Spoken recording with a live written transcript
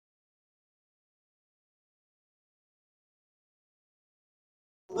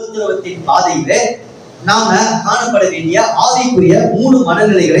உபத்திரவத்தின் பாதையிலே நாம காணப்பட வேண்டிய ஆவிக்குரிய 3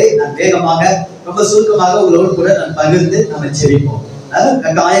 மனநிலைகளை நான் வேகமாக ரொம்ப சுருக்கமாக உங்களோடு கூட நான் பகிர்ந்து நம்ம செவிப்போம்.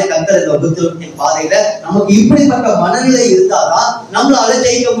 கர்த்தர் இந்த உபத்திரவத்தின் பாதையில நமக்கு இப்படிப்பட்ட மனநிலை இருந்தாதான் நம்மளால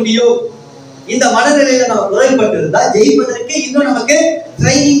ஜெயிக்க முடியும். இந்த மனநிலையில நம்ம குறைபட்டு இருந்தா ஜெயிப்பதற்கு இன்னும் நமக்கு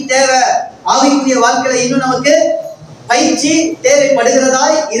ட்ரைனிங் தேவை. ஆவிக்குரிய வாழ்க்கையில இன்னும் நமக்கு பயிற்சி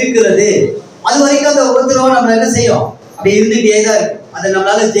தேவைப்படுகிறதாய் இருக்கிறது. அது வரைக்கும் அந்த உபத்திரவம் நம்ம என்ன செய்யும், அப்படி இருந்துட்டே தான் இருக்கும். அதை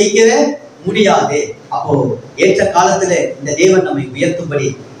நம்மளால ஜெயிக்கவே முடியாது. அப்போ ஏற்ற காலத்துல இந்த தேவன் நம்மை உயர்த்தும்படி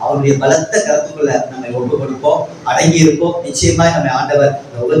அவருடைய பலத்த கருத்துக்குள்ள நம்மை ஒப்பு கொடுப்போம், அடங்கி இருப்போம். நிச்சயமா நம்ம ஆண்டவர்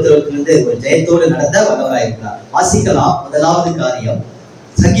இந்த உபத்திரவத்திலிருந்து ஒரு ஜெயத்தோடு நடத்த வல்லவராயிருக்கிறார். வாசிக்கலாம். முதலாவது காரியம்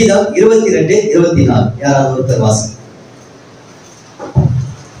சங்கீதம் 22:24. யாராவது ஒருத்தர் வாசி.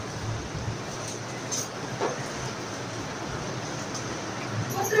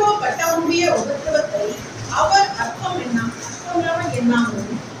 உபத்திரவத்தை அவர்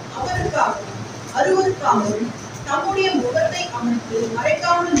எண்ணாமலும் அவருக்காகவும் அருவருக்காகவும் தம்முடைய முகத்தை அவனுக்கு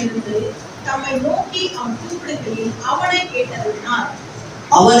மறைக்காமல் இருந்து தம்மை நோக்கி அவன் கூப்பிடுகையில் அவனை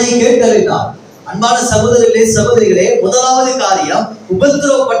கேட்டறினார். அன்பான சகோதரர்களே, சகோதரிகளே, முதலாவது காரியம்,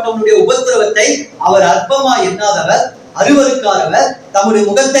 உபத்திரவப்பட்டவனுடைய உபத்திரவத்தை அவர் அற்பமா எண்ணாதவர், அருவருக்காதவர், தம்முடைய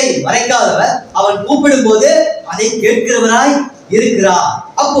முகத்தை மறைக்காதவர். அவன் கூப்பிடும் போது அதை கேட்கிறவராய் இருக்கிறார்.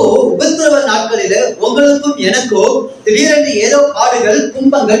 அப்போ உபத்திரவ நாட்களில உங்களுக்கும் எனக்கும் திடீரென்று ஏதோ பாடுகள்,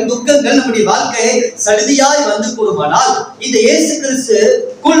 துன்பங்கள், துக்கங்கள் நம்முடைய வாழ்க்கையை சடுதியாய் வந்து கூடுமானால் இந்த இயேசு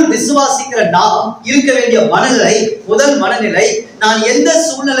கிறிஸ்துக்குள் விசுவாசிக்கிற நாம் இருக்க வேண்டிய மனநிலை, முதல் மனநிலை, நான் எந்த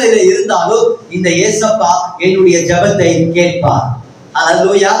சூழ்நிலையில இருந்தாலும் இந்த இயேசப்பா என்னுடைய ஜெபத்தை கேட்பார்.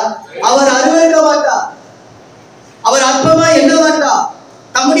 அல்லேலூயா. அவர் அருவருக்க மாட்டார், அவர் அற்பமா எண்ண மாட்டார்,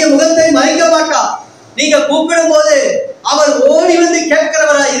 தம்முடைய முகத்தை மறைக்க மாட்டார். நீங்க கூப்பிடும் போது அவர் ஓடி வந்து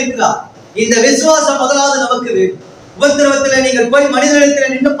கேட்கிறவராய் இருக்கிறார். இந்த விசுவாசம் முதலாவது நமக்கு வேணும். உபத்திரவத்துல நீங்கள் போய் மனிதனிடத்துல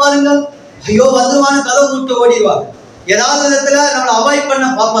நின்று பாருங்கள். ஐயோ வந்துருவான கதவு மூட்டு ஓடிடுவாங்க. ஏதாவது விதத்துல நம்மளை அவாய்ட் பண்ண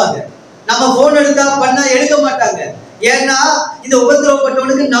பார்ப்பாங்க. நம்ம போன் எடுத்தா பண்ணா எடுக்க மாட்டாங்க. ஏன்னா இந்த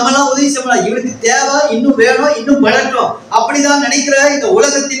உபத்திரவப்பட்டவனுக்கு நம்மளாம் உதவி செய்யலாம், இவனுக்கு தேவை இன்னும் வேணும், இன்னும் வளர்க்கணும் அப்படிதான் நினைக்கிற இந்த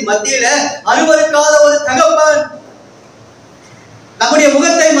உலகத்தின் மத்தியில அருவருக்காத ஒரு தகப்பன், நம்முடைய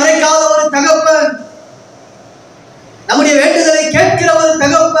முகத்தை மறைக்காத ஒரு தகப்பன், நம்முடைய வேண்டுதலை கேட்கிற ஒரு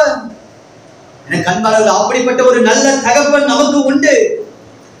தகப்பன், எனக்கு அன்பானவர்கள், அப்படிப்பட்ட ஒரு நல்ல தகப்பன் நமக்கு உண்டு.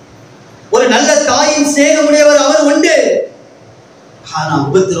 ஒரு நல்ல தாயின் சேகமுடையவர் அவர் உண்டு. ஆனா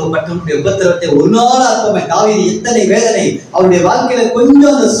உபத்திரவப்பட்டவனுடைய உபத்திரவத்தை ஒரு நாள் அற்பமாய், தாவீது எத்தனை வேதனை அவருடைய வாழ்க்கையில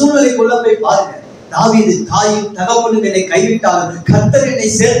கொஞ்சம் அந்த சூழ்நிலைக்குள்ள போய் பாருங்க. தாவீது தாயும் தகப்பனும் என்னை கைவிட்டாலும் கர்த்தர் என்னை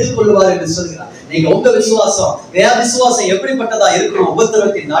சேர்த்துக் கொள்வார் என்று சொல்கிறார். நீங்க உங்க விசுவாசம், வேற விசுவாசம் எப்படிப்பட்டதா இருக்கணும்?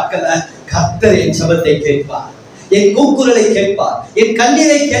 உபத்திரவத்தின் நாட்கள்ல கர்த்தர் என் ஜெபத்தை கேட்பார், என் கூக்குரலை கேட்பார், என்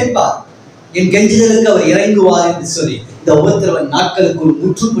கண்ணீரை கேட்பார், என் கெஞ்சுதலுக்கு அவர் இறங்குவார் என்று சொல்லி இந்த உபத்திரவ நாட்களுக்கு ஒரு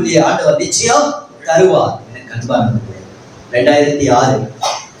முற்றுப்புள்ளியை ஆண்டவர் நிச்சயம் தருவார். எனக்கு அன்பானது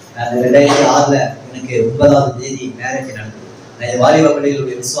 2006 எனக்கு 9ஆவது தேதி மேரேஜ் நடந்தது. நான் வாலிப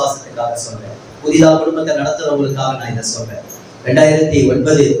பிள்ளைகளுடைய விசுவாசத்துக்காக சொல்றேன், புதிதாக குடும்பத்தை நடத்துறவங்களுக்காக நான் இதை சொல்றேன்.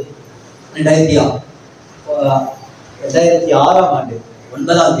 2006ஆம் ஆண்டு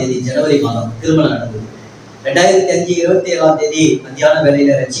 9ஆம் தேதி ஜனவரி மாதம் திருமணம் நடந்தது. 2005 27ஆம் தேதி மத்தியான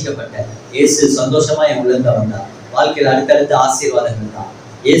வேலையில ரட்சிக்கப்பட்டேன். இயேசு சந்தோஷமா என் உள்ளத்துல வந்தார். வாழ்க்கையில் அடுத்தடுத்த ஆசீர்வாதங்கள் தான்.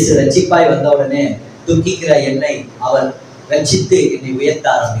 இயேசு ரட்சிப்பாய் வந்த உடனே துக்கிக்கிற என்னை அவர் ரட்சித்து என்னை உயர்த்த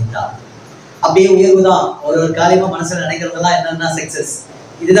ஆரம்பித்தார். அப்படியே உயர்வுதான். ஒரு காரியமா மனசுல நினைக்கிறதெல்லாம் என்னன்னா சக்சஸ்.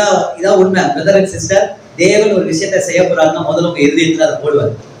 இதான் உண்மை. பிரதர் அண்ட் சிஸ்டர், தேவன் ஒரு விஷயத்தை செய்ய போறாருன்னா முதல்ல உங்க இருதயத்துல அதை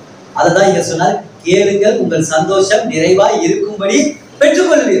போடுவார். அதைதான் இங்க சொன்னார், கேளுங்கள், உங்கள் சந்தோஷம் நிறைவாய் இருக்கும்படி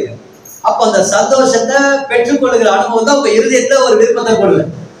பெற்றுக்கொள்வீர்கள். அப்போ அந்த சந்தோஷத்தை பெற்றுக்கொள்ளுகிற அனுபவம் தான் உங்க இருதயத்துல ஒரு விருப்பத்தை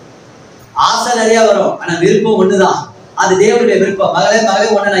போடுவேன். ஆசை நிறைய வரும், ஆனா விருப்பம் ஒண்ணுதான், அது தேவனுடைய விருப்பம். மகளே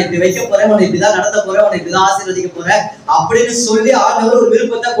உன்னை நான் இப்படி வைக்க போறேன், உன்னை இப்படிதான் நடத்த போறேன், உன்னை இப்படிதான் ஆசீர்வதிக்க போறேன் அப்படின்னு சொல்லி ஆண்டவர் ஒரு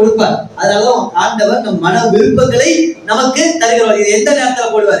விருப்பத்தை கொடுப்பார். அதனாலதான் ஆண்டவர் நம் மன விருப்பங்களை நமக்கு தருகிறவர். இது எந்த நேரத்துல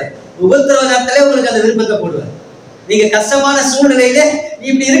போடுவாரு? உபத்திரவ நேரத்திலே உங்களுக்கு அந்த விருப்பத்தை போடுவார். நீங்க கஷ்டமான சூழ்நிலையில நீ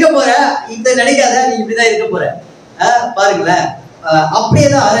இப்படி இருக்க போற, இந்த நினைக்காத, நீ இப்படிதான் இருக்க போற. பாருங்களேன்,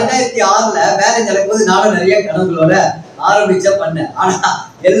 அப்படியேதான் 2006 மேரேஜ் நடக்கும்போது நானும் நிறைய கனவுகளோட ஆரம்பிச்ச பண்ணேன். ஆனா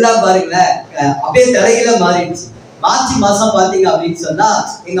எல்லாம் பாருங்களேன் அப்படியே தலையில மாறிடுச்சு. மார்ச் மாசம் பாத்தீங்க அப்படின்னு சொன்னா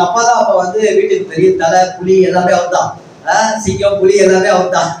எங்க அப்பா தான் அப்ப வந்து வீட்டுக்கு பெரிய தலை, புலி எல்லாமே அவர்தான், சிங்கம், புலி எல்லாமே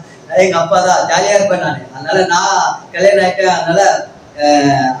அவர்தான். எங்க அப்பா தான். ஜாலியா இருப்பேன் நான். அதனால நான் கல்யாணம் ஆயிட்டேன். அதனால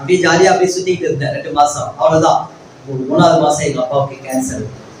அப்படியே ஜாலியா அப்படியே சுத்திக்கிட்டு இருந்தேன் 2 மாசம். அவ்வளவுதான். 3ஆவது மாசம் எங்க அப்பாவுக்கு கேன்சர்.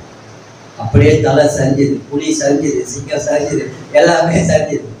 அப்படியே தலை சரிஞ்சுது, புலி சரிஞ்சுது, சிங்கம் சரிஞ்சுது, எல்லாமே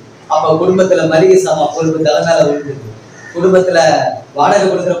சரிஞ்சுது. அப்ப குடும்பத்துல மளிகை சாமான் பொறுப்பு தலை மேல விழுந்தது, குடும்பத்துல வாடகை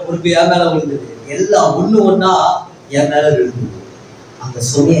கொடுக்குற பொறுப்பு என் மேல விழுந்தது, எல்லாம் ஒண்ணு ஒன்னா என் மேல விழுந்தது. அந்த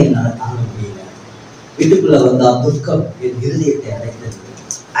சுமையை என்னால தாங்க முடியல. வீட்டுக்குள்ள வந்தா துக்கம் என் இருதயத்தை அடைத்தது.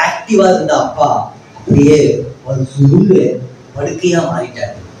 ஆக்டிவா இருந்த அப்பா அப்படியே ஒரு சுருண்டு படுக்கையா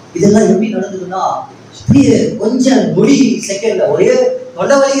மாறிட்டாரு. இதெல்லாம் எப்படி நடந்ததுன்னா, அப்படியே கொஞ்சம் நொடி செகண்ட்ல ஒரே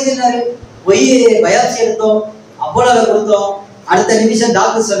தொண்டை வலிக்குதுன்னாரு, போய் பயாப்சி எடுத்தோம், அப்போலோல கொடுத்தோம். அடுத்த நிமிஷம்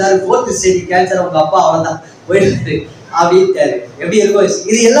டாக்டர் சொன்னாரு 4th ஸ்டேஜ் கேன்சர், உங்க அப்பா அவ்வளவுதான் போயிட்டாரு அப்படின்ட்டாரு. எப்படி இருக்கும்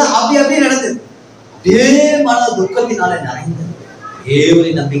இது எல்லாம்? அப்படியே நடந்தது. அப்படியே மன துக்கத்தினால நிறைந்தது. ஒரே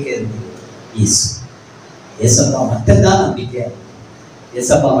ஒரு நம்பிக்கை இருந்தது, ஏசப்பா மட்டும்தான் நம்பிக்கை.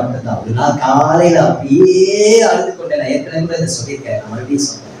 ஏசப்பா மட்டும்தான். ஒரு நாள் காலையில அப்படியே அழுது கொண்டேன். நான் ஏற்கனவே கூட இதை சொல்லியிருக்கேன், நான் மறுபடியும்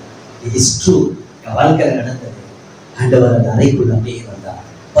சொல்றேன். இது இஸ் ட்ரூ. என் வாழ்க்கையில நடந்தது. ஆண்டவர் அந்த அறைக்குள்ள அப்படியே வந்தார்.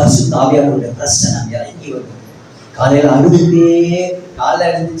 பரிசுத்த ஆவியானவருடைய பிரச்சனை அங்கே இறங்கி வந்தது. காலையில அழுதுட்டே, காலைல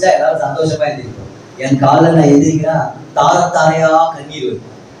எழுந்துச்சா எல்லாரும் சந்தோஷமா எழுந்திருக்கும். என் காலைல நான் எதிரிக்கிறேன், தாரையா கண்ணீர் வருது.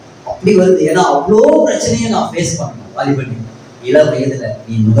 அப்படி வருது. ஏன்னா அவ்வளோ பிரச்சனையை நான் ஃபேஸ் பண்ணணும். வாலிபன் இள வயதுல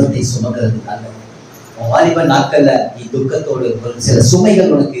நீ முகத்தை சுமக்கிறது நல்லது. வாலிப நாட்கள்ல நீ துக்கத்தோடு ஒரு சில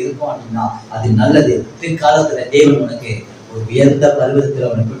சுமைகள் உனக்கு இருக்கும் அப்படின்னா அது நல்லது. பிற்காலத்துல தேவன் உனக்கு ஒரு உயர்ந்த பருவத்தில்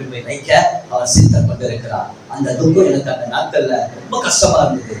அவனை கொண்டு போய் வைக்க அவர் சித்தம் கொண்டிருக்கிறார். அந்த துக்கம் எனக்கு அந்த நாட்கள்ல ரொம்ப கஷ்டமா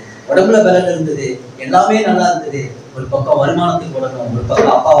இருந்தது. உடம்புல பலன் இருந்தது, எல்லாமே நல்லா இருந்தது. ஒரு பக்கம் வருமானத்துக்கு ஓடணும், ஒரு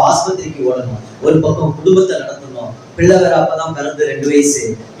பக்கம் அப்பா ஆஸ்பத்திரிக்கு ஓடணும், ஒரு பக்கம் குடும்பத்தை நடத்தணும், பிள்ளை வேற அப்பதான் பிறந்து 2 வயசு.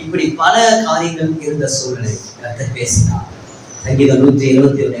 இப்படி பல காரியங்கள் இருந்த சூழ்நிலை கர்த்தர் பேசினார். சங்கீதம்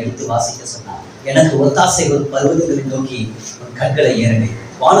 171 எடுத்து வாசிக்க சொன்னார். எனக்கு ஒத்தாசை ஒரு பருவதங்களை நோக்கி உன் கண்களை ஏறனை,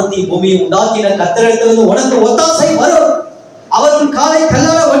 வானத்தையும் பூமியை உண்டாக்கின கர்த்தரிடத்திலிருந்து உனக்கு ஒத்தாசை வரும். அவர் உன் காலை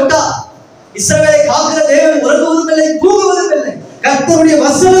கல்லால ஒட்டா. இஸ்ரவேலை காக்கிற தேவன் உறங்குவதும் இல்லை, தூங்குவதும் இல்லை. கர்த்தருடைய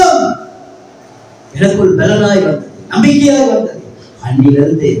வசனம் எனக்குள் பலனாய் வந்தது, நம்பிக்கையாய் வந்தது.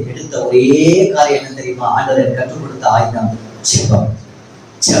 அன்னிலிருந்து எடுத்த ஒரே காரியம் என்ன தெரியுமா? ஆண்டவர் கற்றுக் கொடுத்த ஆயுதம் ஜெபம்.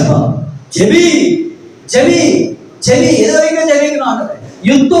 ஜெபம், ஜெபி ஜெபி ஜெபி. எது வரைக்கும் ஜெபிக்கணும்? ஆண்டவர்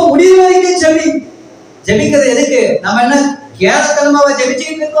யுத்தம் முடிவு வரைக்கும் ஜெபி. ஜெபிக்கிறது எதுக்கு? நம்ம என்ன கேரளத்தனமாவ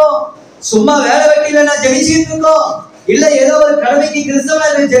ஜெபிச்சுக்கிட்டு இருக்கோம்? சும்மா வேலை வெட்டியில நான் ஜெபிச்சுக்கிட்டு இருக்கோம்? இல்ல ஏதோ ஒரு கடமைக்கு கிறிஸ்தவ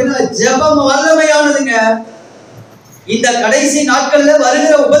ஜெபம் வல்லமையானதுங்க. இந்த கடைசி நாட்கள்ல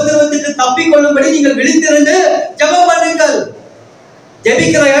வருகிற உபத்திரவத்துக்கு தப்பிக்கொள்ளும்படி நீங்கள் விழித்திருந்து ஜெபம் பண்ணுங்கள்.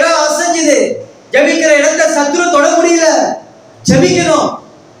 ஜெபிக்கிற இடம் அசைஞ்சுது, ஜெபிக்கிற இடத்தை சத்துரு தொட முடியல. ஜெபிக்கணும்.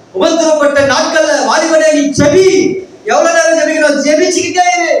 உபத்திரப்பட்ட நாட்கள்ல வாலிபனே நீ ஜெபி. எவ்வளவு நேரம் ஜெபிக்கணும்? ஜெபிச்சுக்கிட்டே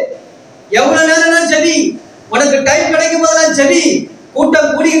இரு. எவ்வளவு நேரம் ஜெபி. உனக்கு டைம் கிடைக்கும் போதெல்லாம் ஜெபி.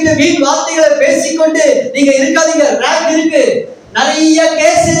 கூட்டம் கூடிக்கிட்டு வீண் வார்த்தைகளை பேசிக்கொண்டு நீங்க இருக்காதீங்க. ரேங்க் இருக்கு, நிறைய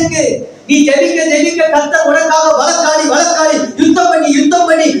கேஸ் இருக்கு. நீ ஜெபிக்க கர்த்தர் உனக்காக வழக்காடி யுத்தம்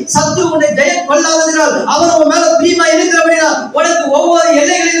பண்ணி சத்துரு உன்னை ஜெயம் கொள்ளாததினால் அவர் உன் மேல பிரியமா இருக்கிறபடினால் உனக்கு ஒவ்வொரு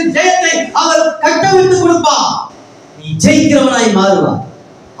எல்லைகளிலும் ஜெயத்தை அவர் கட்டவிட்டு கொடுப்பான். நீ ஜெயிக்கிறவனாய் மாறுவான்.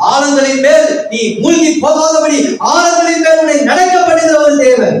 ஆழங்களின் மேல் நீ மூழ்கி போகாதபடி ஆழங்களின் மேல் உன்னை நடக்க பண்ணுகிற ஒரு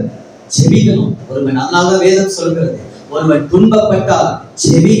தேவன். ஜெபிக்கணும். ஒருவன் அதனால வேதம் சொல்கிறது, ஒருவன் துன்பப்பட்டால்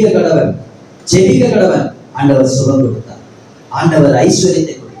ஜெபிக்க கடவன். ஆண்டவர் சுகம் கொடுத்தார், ஆண்டவர்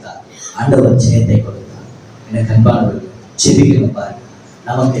ஐஸ்வர்யத்தை கொடுத்தார், ஆண்டவர் ஜெயத்தை கொடுத்தார். எனக்கு அன்பானவர்கள், ஜெபிக்கணும் பாருங்க.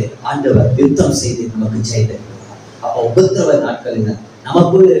 நமக்கு ஆண்டவர் யுத்தம் செய்து நமக்கு ஜெயத்தை கொடுத்தார். அப்ப உபத்திரவ நாட்களில்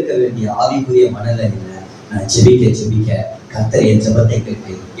நமக்குள் இருக்க வேண்டிய ஆவிக்குரிய மனநிலை என்ன? நான் ஜெபிக்க கர்த்தர் என் ஜெபத்தை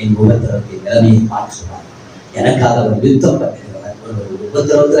கேட்டு என் உபத்திரவத்தை நிலைமையை மாற்றுவார். எனக்காக அவர் யுத்தம் பண்ணுகிறவர். ஒரு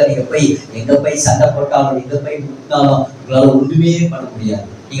உபத்திரவத்துல நீங்க போய் எங்க போய் சண்டை போட்டாலும் எங்க போய் முட்டினாலும் உங்களால ஒண்ணுமே பண்ண முடியாது.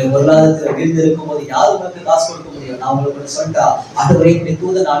 நீங்க பொருளாதாரத்துல வீழ்ந்து இருக்கும் போது யாரு உங்களுக்கு காசு கொடுக்க முடியும்? நான் உங்களுக்கு சொல்லிட்டா ஆண்டவரே இப்படி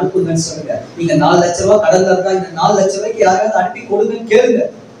தூதன் அனுப்புங்கன்னு சொல்லுங்க. நீங்க 4 லட்சம் ரூபாய் கடன் இருந்தா இந்த 4 லட்சம் ரூபாய்க்கு யாராவது அனுப்பி கொடுங்கன்னு கேளுங்க.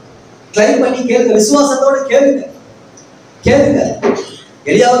 கிளைம் பண்ணி கேளுங்க, விசுவாசத்தோட கேளுங்க.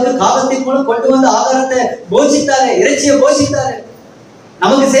 எலியாவுக்கு காகத்தின் மூலம் கொண்டு வந்த ஆகாரத்தை போஷித்தாரு, இறைச்சியை போஷித்தாரு.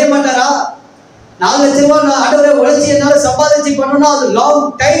 நமக்கு செய்ய மாட்டாரா? 4 லட்சம் ரூபாய் நான் ஆண்டவரை உழைச்சி என்னால சம்பாதிச்சு பண்ணணும்னா அது லாங்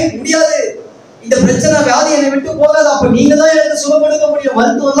டைம் முடியாது. இந்த பிரச்சனை வியாதி என்னை விட்டு போகாது. அப்ப நீங்க தான் எனக்கு சுகம் கொடுக்க முடியும்.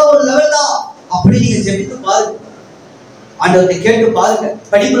 மருத்துவம் ஒரு லெவல் தான். அப்படி நீங்க ஜெபித்து பாருங்க, ஆண்டவரை கேட்டு பாருங்க.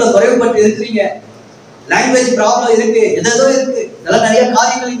 படிப்புல குறைவுபட்டு இருக்கிறீங்க, லாங்குவேஜ் ப்ராப்ளம் இருக்கு, ஏதோ இருக்கு, இதெல்லாம் நிறைய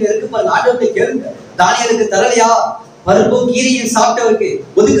காரியங்கள் இங்க இருக்கு பாருங்க. ஆண்டவரை கேளுங்க. தானியலுக்கு தரலையா? பருப்பும் கீரையும் சாப்பிட்டவருக்கு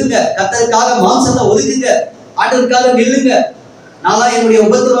ஒதுக்குங்க. கர்த்தருக்காக மாம்சத்தை ஒதுக்குங்க. ஆண்டவருக்காக நில்லுங்க. நான் என்னுடைய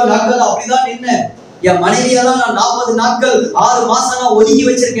உபத்திரவ நாட்கள் அப்படிதான் நின்னேன். என் மனைவியெல்லாம் நான் 40 நாட்கள் 6 மாசம் நான் ஒதுக்கி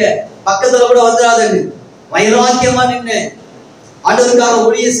வச்சிருக்கேன். பக்கத்துல கூட வந்துடாதுன்னு வைராக்கியமா நின்னு ஆண்டவருக்காக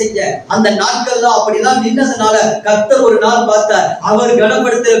ஊழியம் செஞ்ச அந்த நாட்கள் தான் அப்படிதான் நின்னதுனால கர்த்தர் ஒரு நாள் பார்த்தார். அவர்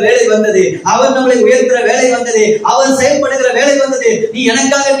கனப்படுத்துற வேலை வந்தது, அவர் நம்மளை உயர்த்துற வேலை வந்தது, அவர் செயல்படுகிற வேலை வந்தது. நீ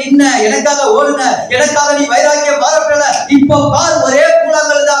எனக்காக நின்ன, எனக்காக ஓடுன, எனக்காக நீ வைராக்கியம் பாராட்டல. இப்போ பார், ஒரே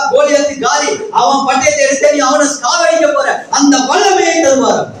கூழாங்கல் தான் கோலியாத்து காலி. அவன் பட்டயத்தை எடுத்து நீ அவனை சாவடிக்க போற. அந்த வல்லமையை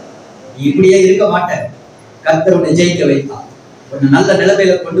தருவார். இப்படியே இருக்க மாட்டேன். கர்த்தர் உன்னை ஜெயிக்க வைத்தார். ஒரு நல்ல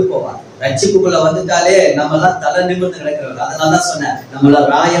நிலைமையில கொண்டு போவார். ரட்சிப்புக்குள்ள வந்துட்டாலே நம்ம எல்லாம் தலை நிமிர்ந்து நடக்கிறவங்க. அதனாலதான் சொன்னேன், நம்ம எல்லாம்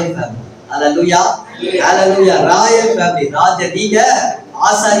ராயல் ஃபேமிலி. ஹல்லேலூயா, ஹல்லேலூயா, ராயல் ஃபேமிலி. ராஜ நீங்க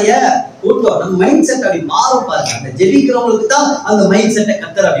ஆசாரிய கூட்டம். நம்ம மைண்ட் செட் அப்படி மாறும் பாருங்க. அந்த ஜெபிக்கிறவங்களுக்கு தான் அந்த மைண்ட் செட்டை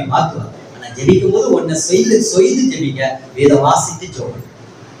கர்த்தர் அப்படி மாத்துவார். ஆனா ஜெபிக்கும் போது ஒன்ன சொய்து ஜெபிங்க. வேதம் வாசித்து ஜெபம்,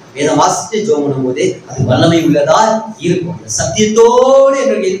 வேதம் வாசித்து ஜெபம் பண்ணும் போதே அது வல்லமை உள்ளதா இருக்கும். சத்தியத்தோடு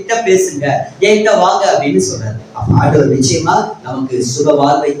என்கிட்ட பேசுங்க, என்கிட்ட வாங்க அப்படின்னு சொல்றாரு. அப்ப ஆண்டவர் நிச்சயமா நமக்கு சுக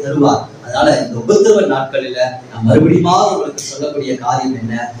வாழ்வை தருவார். அதனால இந்த உபத்திரவ நாட்களில நான் மறுபடியும் உங்களுக்கு சொல்லக்கூடிய காரியம்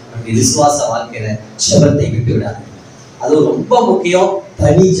என்ன, நம்முடைய விசுவாச வாழ்க்கையில ஜெபத்தை விட்டு விடாது. அது ரொம்ப முக்கியம்.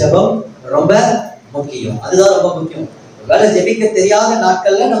 தனி ஜெபம் ரொம்ப முக்கியம். அதுதான் ரொம்ப முக்கியம். வேலை ஜெபிக்க தெரியாத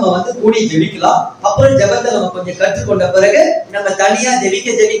நாட்கள்ல நம்ம கூடி ஜெபிக்கலாம். அப்புறம் ஜெபத்தை நம்ம கொஞ்சம் கற்றுக்கொண்ட பிறகு நம்ம தனியா ஜெபிக்க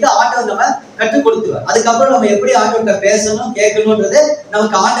ஆண்டவர் நம்ம கற்றுக் கொடுத்துருவார். அதுக்கப்புறம் நம்ம எப்படி ஆண்டவர்கிட்ட பேசணும் கேட்கணும்ன்றது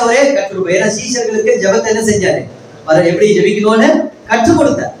நமக்கு ஆண்டவரே கற்றுக் கொடுப்பார். ஏன்னா சீஷர்களுக்கு ஜெபத்தை என்ன செஞ்சாரு, எப்படி ஜெபிக்கணும்னு கற்றுக்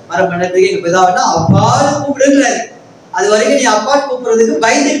கொடுத்தார். மரமண்டத்துக்கு எங்க பிதாவா அப்பான்னு கூப்பிடுறாரு. அது வரைக்கும் நீ அப்பா கூப்பிடுறதுக்கு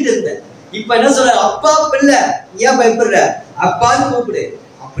பயந்துகிட்டு இருந்த. இப்ப என்ன சொல்ற, அப்பா பிள்ளை ஏன் பயப்படுற, அப்பான்னு கூப்பிடு.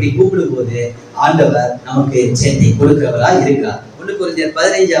 அப்படி கூப்பிடும் போது ஆண்டவர் நமக்கு ஜெயத்தை கொடுக்கிறவரா இருக்கிறார். 1 கொரிந்தியர்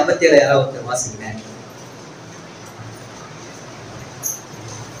 15:57 யாராவது வாசிக்கிறேன்.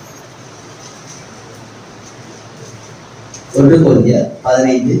 1 கொரிந்தியர்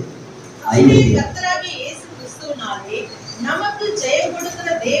 15:57 கர்த்தராகிய இயேசு கிறிஸ்துவினாலே நமக்கு ஜெயம் கொடுக்கிற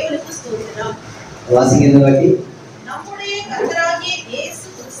தேவனுக்கு ஸ்தோத்திரம். வாசிக்கிற வாட்டி, நம்முடைய கர்த்தராகிய இயேசு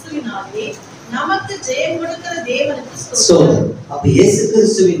கிறிஸ்துவினாலே நமக்கு ஜெயம் கொடுக்கிற தேவனுக்கு ஸ்தோத்திரம். ஸ்தோத்திரம். அப்ப இயேசு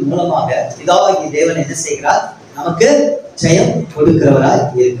கிறிஸ்துவின் மூலமாக பிதாவாகிய தேவன் என்ன செய்கிறார், நமக்கு ஜெயம் கொடுக்கிறவராய்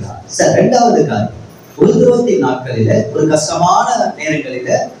இருக்கிறார். சார், இரண்டாவது காரியம், உபத்திரவத்தின் நாட்களில, ஒரு கஷ்டமான நேரங்களில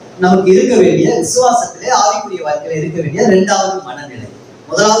நமக்கு இருக்க வேண்டிய விசுவாசத்திலே ஆவிக்குரிய வாழ்க்கையில இருக்க வேண்டிய இரண்டாவது மனநிலை.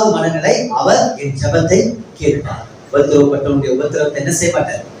 முதலாவது மனநிலை, அவர் என் ஜெபத்தை கேட்பார். உபத்திரவப்பட்டவனுடைய உபத்திரவத்தை என்ன செய்ய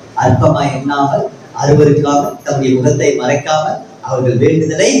மாட்டார், அற்பமா எண்ணாமல், அருவருக்காமல், தம்முடைய முகத்தை மறைக்காமல் அவர்கள்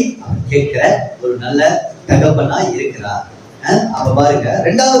வேண்டுதலை அவர் கேட்கிற ஒரு நல்ல தகப்பனா இருக்கிறார். அப்ப பாருங்க,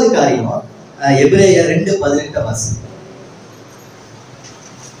 இரண்டாவது காரியம் எபிரேயர் 2:18 வாசி.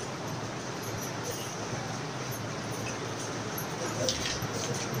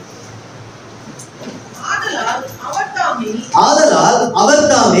 ஆதலால் அவர்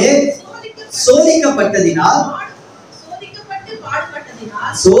தாமே சோதிக்கப்பட்டு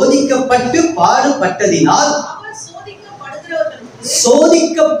பாடுபட்டதினால்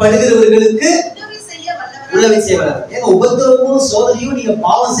சோதிக்கப்படுகிறவர்களுக்கு உதவி செய்ய வல்லவர். ஏங்க, உபத்திரமும் சோதனையும் நீங்க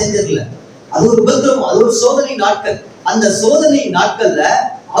பாவம் செஞ்சதில்ல, அது ஒரு உபத்திரமும், அது ஒரு சோதனை நாட்கள். அந்த சோதனை நாட்கள்ல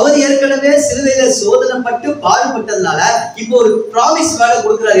அவர் ஏற்கனவே சிலுவையில சோதனைப்பட்டு பாடுபட்டதுனால இப்போ ஒரு ப்ராமிஸ் வேலை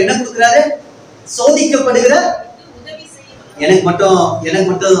கொடுக்கிறாரு. என்ன கொடுக்கிறாரு, சோதிக்கப்படுகிற எனக்கு மட்டும்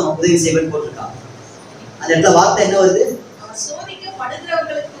உதவி செய்வேன்னு போட்டிருக்காங்க. அந்த இடத்துல வார்த்தை என்ன வருது,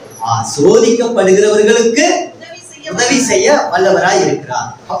 சோதிக்கப்படுகிறவர்களுக்கு உதவி செய்ய வல்லவராய் இருக்கிறார்.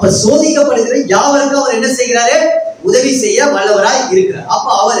 அப்ப சோதிக்கப்படுகிற யாவருக்கும் அவர் என்ன செய்கிறாரு, உதவி செய்ய வல்லவராய் இருக்கிறார். அப்ப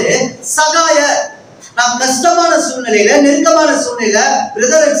அவரு சகாய. நான் கஷ்டமான சூழ்நிலையில, நெருக்கமான சூழ்நிலையில,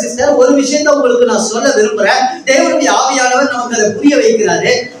 பிரதர் அண்ட் சிஸ்டர், ஒரு விஷயத்த உங்களுக்கு நான் சொல்ல விரும்புறேன். தேவனுடைய ஆவியானவர் நமக்கு அதை புரிய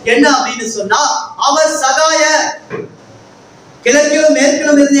வைக்கிறாரு. என்ன அப்படின்னு சொன்னா, அவர் சகாய. கிழக்கிலும்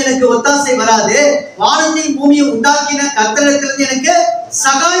மேற்கிலும் இருந்து எனக்கு ஒத்தாசை வராது, வானத்தையும் பூமியும் உண்டாக்கின கர்த்தரிடத்திலிருந்து எனக்கு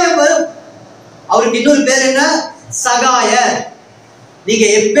சகாயம் வரும். அவருக்கு இன்னொரு பேர் என்ன, சகாயர். நீங்க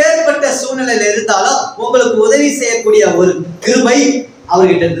எப்பேற்பட்ட சூழ்நிலையில இருந்தாலும் உங்களுக்கு உதவி செய்யக்கூடிய ஒரு கிருபை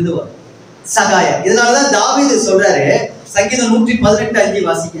அவர்கிட்ட இருந்து வரும், சகாயர். இதனாலதான் தாவீது சொல்றாரு, சங்கீதம் 118:5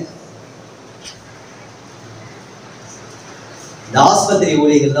 வாசிங்க. இந்த ஆஸ்பத்திரி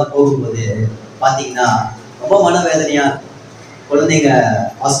ஊழியர்கள்லாம் போகும்போது பாத்தீங்கன்னா ரொம்ப மனவேதனையா, குழந்தைங்க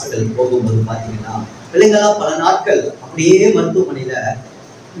ஹாஸ்பிட்டலுக்கு போகும்போது பாத்தீங்கன்னா பிள்ளைங்கெல்லாம் பல நாட்கள் அப்படியே மருத்துவமனையில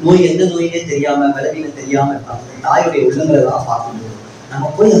நோய், எந்த நோயினே தெரியாம, விளைவின தெரியாம இருப்பாங்க. தாயுடைய உள்ளங்களை எல்லாம் பார்க்கும்போது நம்ம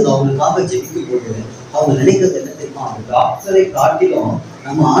போய் அந்த அவங்களுக்காக ஜெபிக்கும் போது அவங்க நினைக்கிறது என்ன தெரியுமா, அவங்க டாக்டரை காட்டிலும்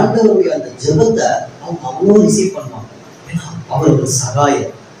நம்ம ஆண்டவருடைய அந்த ஜெபத்தை அவங்க அவ்வளோ ரிசீவ் பண்ணுவாங்க. ஏன்னா அவர் ஒரு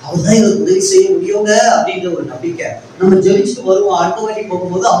சகாயர், அவர் தான் எங்களுக்கு உதவி செய்ய முடியுங்க அப்படின்ற ஒரு நம்பிக்கை. நம்ம ஜெபிச்சுட்டு வருவோம், அடுத்த வாட்டி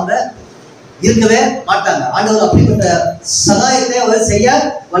போகும்போது அவங்க இருக்கவே மாட்டாங்க. ஆண்டவர் அப்படிப்பட்ட சகாயத்தை அவர் செய்ய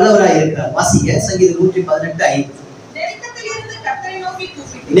வல்லவராய் இருக்கிறார். வாசிங்க சங்கீதம் 118:5.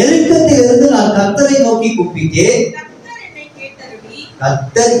 நெருக்கத்திலிருந்து நான் கர்த்தரை நோக்கி கூப்பிட்டேன்,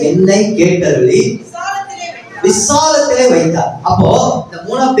 கர்த்தர் என்னை கேட்டருளி விசாலத்திலே வைத்தார். அப்போ இந்த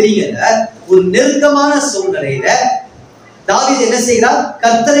மூணாம் பிரிவுல ஒரு நெருக்கமான சூழ்நிலையில தாவீது என்ன செய்கிறார்,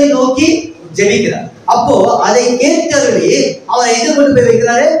 கர்த்தரை நோக்கி ஜெபிக்கிறார். அப்போ அதை கேட்டருளி அவரை எது கொண்டு போய்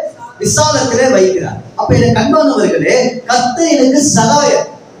வைக்கிறாரு, விசாலத்திலே வைக்கிறார். அப்ப எனக்கு அன்பானவர்களே, கர்த்தர் எனக்கு சகாயம்.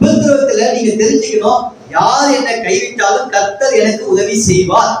 உபத்திரவத்துல நீ நீங்க தெரிஞ்சுக்கணும், யார் என்னை கைவிட்டாலும் கர்த்தர் எனக்கு உதவி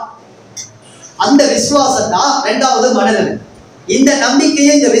செய்வார். அந்த விசுவாசம் தான் இரண்டாவது மனநிலை. இந்த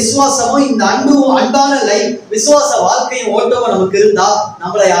நம்பிக்கையும் இந்த விசுவாசமும் இந்த அன்பான லைஃப் விசுவாச வாழ்க்கையும் ஓட்டமும் நமக்கு இருந்தா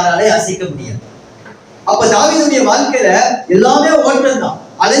நம்மளை யாராலையும் அசைக்க முடியாது. அப்ப தாவீதுடைய வாழ்க்கையில எல்லாமே ஓட்டம் தான்,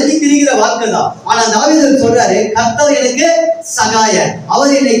 அலைஞ்சி திரிகிற வாழ்க்கை தான். ஆனா தாவீது சொல்றாரு, கர்த்தர் எனக்கு சகாயர்,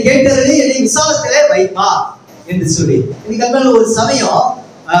 அவர் என்னை கேட்டதிலே என்னை விசாலத்திலே வைப்பார் என்று சொல்லி. இன்னைக்கு ஒரு சமயம்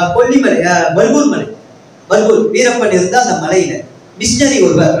கொல்லிமலை, பர்கூர் வீரப்பன் இருந்த அந்த மலையில மிஷனரி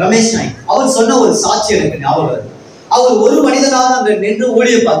ஒருவர் ரமேஷ் நாயக், அவர் சொன்ன ஒரு சாட்சி எனக்கு ஞாபகம். அவர் ஒரு மனிதனாக அங்க நின்று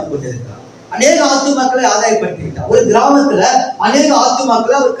ஊழியம் பார்த்து கொண்டிருக்கிறார். அநேக ஆத்துமாக்களை ஆதாயப்படுத்திவிட்டார். ஒரு கிராமத்துல அநேக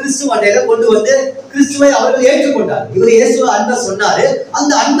ஆத்துமாக்களை அவர் கிறிஸ்துவ அண்டையில கொண்டு வந்து கிறிஸ்துவை அவர்கள் ஏற்றுக்கொண்டார். இவர் இயேசுவ அன்பை சொன்னாரு.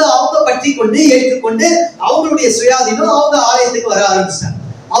 அந்த அன்பை அவங்க பற்றி கொண்டு ஏற்றுக்கொண்டு அவங்களுடைய சுயாதீனம் அவங்க ஆலயத்துக்கு வர ஆரம்பிச்சிட்டாங்க.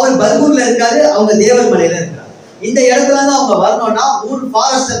 அவர் பர்கூர்ல இருக்காரு, அவங்க தேவர் மலையில இருக்கிறார். இந்த இடத்துல தான் அவங்க வரணும்னா 3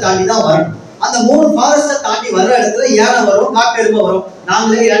 ஃபாரஸ்டை தாண்டி தான் வரணும். அந்த 3 ஃபாரஸ்டை தாண்டி வர்ற இடத்துல யானை வரும், காட்டெருமை வரும்.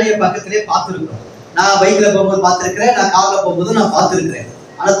 நாங்களே யானையை பக்கத்திலே பார்த்துருக்கோம். நான் பைக்ல போகும்போது பார்த்திருக்கிறேன், நான் கார்ல போகும்போது நான் பார்த்திருக்கிறேன்.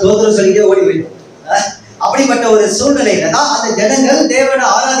 ஆனா தோத்திரம் சொல்லிட்டே ஓடி போயிடும். அப்படிப்பட்ட ஒரு சூழ்நிலையில தான் அந்த ஜனங்கள் தேவனை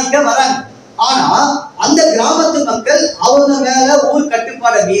ஆராதிக்க வராங்க. ஆனா அந்த கிராமத்து மக்கள் அவங்க மேல ஊர்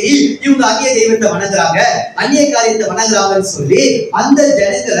கட்டுப்பாடை மீறி இவங்க அந்நிய தெய்வத்தை வணங்குறாங்க, அந்நிய காரியத்தை வணங்குறாங்கன்னு சொல்லி அந்த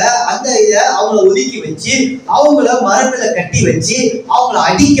ஜனங்களை அந்த இத அவங்கள ஒதுக்கி வச்சு அவங்கள மரத்துல கட்டி வச்சு அவங்கள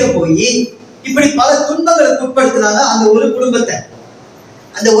அடிக்க போய் இப்படி பல துன்பங்களுக்கு உட்படுத்தினாங்க. அந்த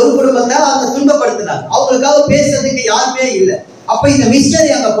ஒரு குடும்பத்தை அவங்க துன்பப்படுத்தினாங்க. அவங்களுக்காக பேசுறதுக்கு யாருமே இல்லை. அப்ப இந்த மிஷனரி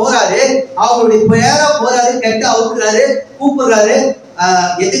அங்க போறாரு, அவங்களுடைய பேரா போறாரு, கெட்ட அவுக்குறாரு, கூப்பிடுறாரு,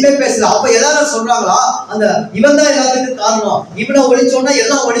 எதுவுமே பேசல. அப்ப எல்லாரும் சொல்றாங்களா, அந்த இவன் தான் எல்லாத்துக்கும் காரணம், இவனை ஒழிச்சோன்னா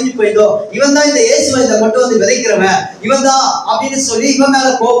எல்லாம் ஒழிஞ்சு போயிடும், இவன் தான் இந்த இயேசுவை இதை கொண்டு வந்து விதைக்கிறவன் இவன் தான் அப்படின்னு சொல்லி இவன்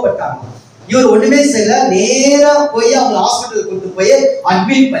மேல கோவப்பட்டாங்க. இவர் ஒண்ணுமே செய்யல, நேரா போய் அவங்க ஹாஸ்பிட்டலுக்கு கொண்டு போய்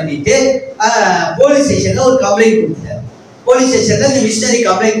அட்மிட் பண்ணிட்டு போலீஸ் ஸ்டேஷன்ல ஒரு கம்ப்ளைண்ட் கொடுத்தாரு. போலீஸ் ஸ்டேஷன்ல இந்த மிஷனரி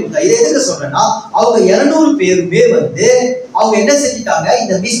கம்ப்ளைண்ட் கொடுத்தா. இதை எதுக்கு சொல்றேன்னா, அவங்க 200 பேருமே வந்து அவங்க என்ன செஞ்சிட்டாங்க,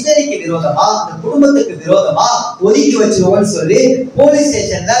 இந்த மிஷனரிக்கு விரோதமா இந்த குடும்பத்துக்கு விரோதமா ஒதுக்கி வச்சிருவோம்னு சொல்லி போலீஸ்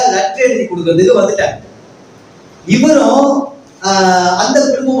ஸ்டேஷன்ல லெட்டர் எழுதி கொடுக்கறதுக்கு வந்துட்டாங்க. இவரும் அந்த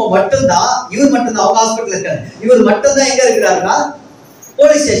குடும்பம் மட்டும்தான், இவர் மட்டும்தான் அவங்க ஹாஸ்பிட்டல் இருக்காரு. இவர் மட்டும்தான் எங்க இருக்கிறாருன்னா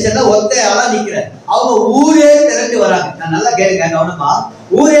போலீஸ் ஸ்டேஷன்ல ஒத்தையாளா நிக்கிறார். அவங்க ஊரே திரண்டு வராங்க. நான் நல்லா கேளுங்க கவனமா,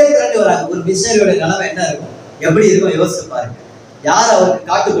 ஊரே திரண்டு வராங்க. ஒரு மிஷனரியோட நிலைமை என்ன இருக்கும், எப்படி இருக்கும் யோசிச்சு பாருங்க. யார் அவருக்கு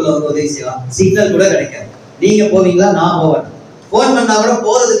காட்டுக்குள்ள வந்து உதவி செய்வாங்க? சிக்னல் கூட கிடைக்காது. நீங்க போவீங்களா, நான் போவேன். போன் பண்ணா கூட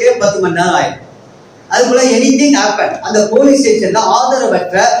போறதுக்கே 10 மணி நேரம் ஆயிடும். அதுக்குள்ள எனிதிங் ஹேப்பன். அந்த போலீஸ் ஸ்டேஷன்ல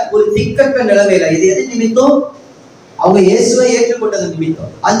ஆதரவற்ற ஒரு திக்கற்ற நிலைமையில, இது எது நிமித்தம்? அவங்க இயேசுவை ஏற்றுக்கொண்டது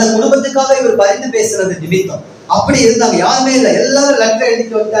நிமித்தம், அந்த குடும்பத்துக்காக இவர் பரிந்து பேசுறது நிமித்தம். அப்படி இருந்தாங்க, யாருமே இல்லை. எல்லாரும் லெட்டர்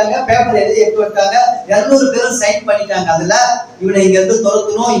எழுதிட்டு வந்துட்டாங்க, பேப்பர் எழுதி எடுத்து வந்துட்டாங்க. 200 பேரும் சைன் பண்ணிட்டாங்க. அதுல இவனை இங்க இருந்து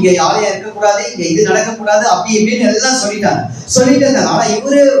துரத்தணும், இங்க யாரையும் இருக்கக்கூடாது, இங்க இது நடக்கக்கூடாது, அப்படி இப்படின்னு எல்லாம் சொல்லிட்டு இருந்தாங்க. ஆனா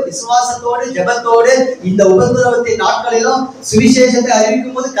இவரு விசுவாசத்தோடு ஜெபத்தோடு இந்த உபத்திரவத்தின் நாட்களிலும் சுவிசேஷத்தை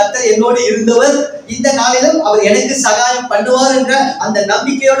அறிவிக்கும் போது கர்த்தர் என்னோடு இருந்தவர், இந்த நாளிலும் அவர் எனக்கு சகாயம் பண்ணுவார் என்ற அந்த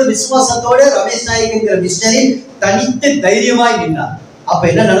நம்பிக்கையோடு விசுவாசத்தோடு ரமேஷ் நாயக் என்கிற மிஷனரி தனித்து தைரியமாய் நின்றார். அப்ப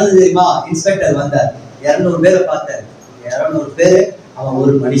என்ன நடந்தது தெரியுமா? இன்ஸ்பெக்டர் வந்தார், 200 பேரை பார்த்தார். 200 பேரு, அவன்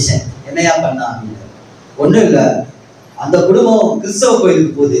ஒரு மனுஷன் என்னையா பண்ணான்? ஒண்ணும் இல்ல, அந்த குடும்பம் கிறிஸ்தவ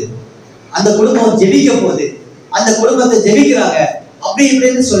கோயிலுக்கு போகுது, அந்த குடும்பம் ஜெபிக்க போகுது, அந்த குடும்பத்தை ஜெபிக்கிறாங்க, அப்படி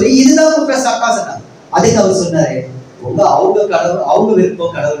இப்படின்னு சொல்லி இதுதான் சொன்னாங்க. அதுக்கு அவர் சொன்னாரு, அவங்க கடவுள், அவங்க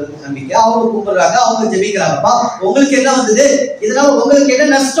விருப்பம், கடவுள் நம்பிக்கை, அவங்க கும்பிடுறாங்க, அவங்க ஜெபிக்கிறாங்கப்பா, உங்களுக்கு என்ன வந்தது? இதனால உங்களுக்கு என்ன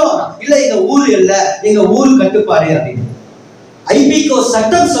நஷ்டம்? இல்ல எங்க ஊர் இல்ல, எங்க ஊர் கட்டுப்பாடு அப்படின்னு. ஐபிகோ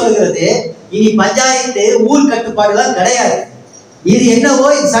சட்டம் சொல்லுகிறது, இனி பஞ்சாயத்து ஊர் கட்டுப்பாடு எல்லாம் கிடையாது. இது என்னவோ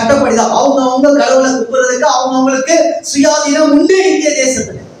இது சட்டப்படிதான். அவங்க கடவுளை கும்பிடுறதுக்கு அவங்களுக்கு சுயாதீனம் உண்டு இந்திய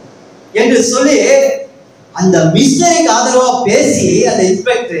தேசத்துல என்று சொல்லி அந்த மிஷனரிக்கு ஆதரவா பேசி அந்த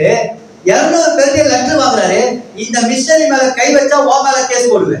இன்ஸ்பெக்டர் 200 பேருக்கு லெட்டர் வாங்குறாரு. இந்த மிஷனரி மேல கை வச்சா ஓ மேல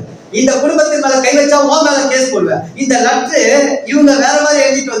கேஸ் போடுவேன், இந்த குடும்பத்தின் மேல கை வச்சா ஓ மேல கேஸ் போடுவேன். இந்த லெட்டர் இவங்க வேற மாதிரி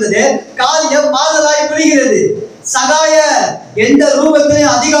எழுதிட்டு வந்தது. காரியம் மாறுதலாய் புரிகிறது. சகாய எந்த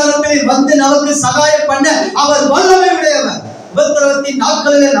ரூபத்திலையும் அதிகாரத்திலையும் வந்து நமக்கு சகாயம் பண்ண அவர் வல்லமை உடையவர். உபத்திரவத்தின்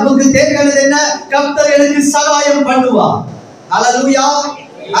நாட்களில் நமக்கு தேவையானது என்ன? கர்த்தர் எனக்கு சகாயம் பண்ணுவார். ஹல்லேலூயா,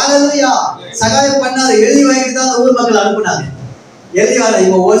 ஹல்லேலூயா. சகாயம் பண்ணாரு, எழுதி வாங்கிட்டு தான் அந்த ஊர் மக்கள் அனுப்புனாங்க. எழுதி வர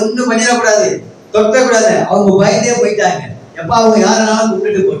இவங்க ஒன்றும் பண்ணிடக்கூடாது, தொட்டக்கூடாது. அவங்க பயந்தே போயிட்டாங்க. எப்ப அவங்க யாருனாலும்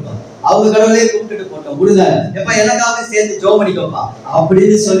கூப்பிட்டு போட்டோம், அவங்க கடவுளையே கூப்பிட்டு போட்டோம், விடுங்க எப்ப எனக்காக சேர்ந்து ஜெபம் பண்ணிக்கோப்பா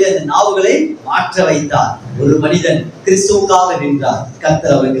அப்படின்னு சொல்லி அந்த நாவுகளை மாற்ற வைத்தார். ஒரு மனிதன் கிறிஸ்துவுக்காக நின்றார்,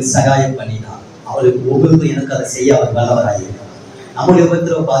 கர்த்தர் அவருக்கு சகாயம் பண்ணினார். அவருக்கு ஒவ்வொருக்கும் எனக்கு அதை செய்ய அவர் வல்லவராய் இருக்கிறார். நம்முடைய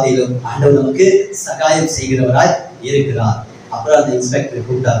உபத்திரவ பாதையிலும் ஆண்டவர் நமக்கு சகாயம் செய்கிறவராய் இருக்கிறார். அப்புறம் அந்த இன்ஸ்பெக்டர்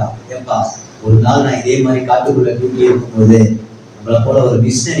கூப்பிட்டாராம், ஏப்பா ஒரு நாள் நான் இதே மாதிரி காட்டுக்குள்ள டியூட்டி இருக்கும்போது நம்மளை போல ஒரு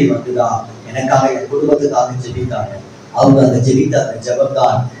மிஷினரி வந்துதான் எனக்காக என் குடும்பத்துக்காக ஜெபித்தாங்க. அவங்க அந்த ஜெபித்த அந்த ஜெபம்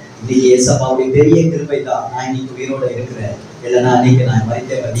தான் இன்னைக்கு ஏசப்பாவுடைய பெரிய கிருபை தான் நான் இன்னைக்கு உயிரோட இருக்கிறேன். இல்லைன்னா அன்னைக்கு நான்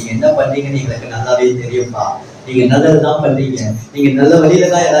மறித்தேன். நீங்க என்ன பண்றீங்கன்னு எங்களுக்கு நல்லாவே தெரியும்ப்பா. நீங்க நல்லதுதான் பண்றீங்க, நீங்க நல்ல வழியில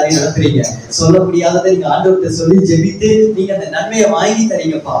தான் எல்லாரையும் நடத்துறீங்க. சொல்ல முடியாததை நீங்க ஆண்டவர்கிட்ட சொல்லி ஜெபித்து நீங்க அந்த நன்மையை வாங்கி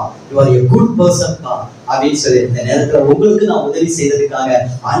தரீங்கப்பா. யூ ஆர் எ குட் பர்சன்ப்பா அப்படின்னு சொல்லி இந்த நேரத்துல உங்களுக்கு நான் உதவி செய்ததுக்காக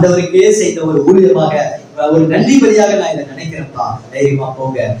ஆண்டவருக்கே செய்த ஒரு ஊழியமாக ஒரு நன்றி வழியாக நான் இதை நினைக்கிறேன்ப்பா. தைரியமா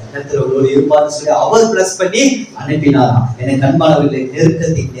போங்க, நேரத்துல ஒரு இருப்பான்னு சொல்லி அவர் பிளஸ் பண்ணி அனுப்பினாராம். எனக்கு அன்பானவர்களை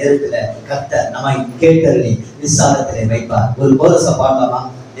நெருக்கத்தின் நேரத்துல கர்த்தர் நம்ம கேட்டறி விசாலத்திலே வைப்பார். ஒரு கோரச பாடலாமா?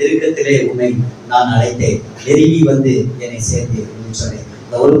 நெருக்கத்திலே உன்னை நான் அழைத்தேன், நெருங்கி வந்து என்னை சேர்த்தேன் என்று சொன்னேன்.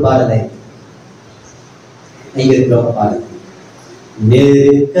 இந்த ஒரு பாடலை நீங்க இருக்கிறவங்க பாடல்.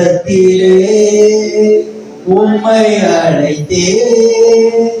 நெருக்கத்திலே உம்மை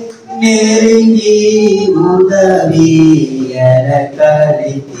அழைத்தேன், நெருங்கி உதவி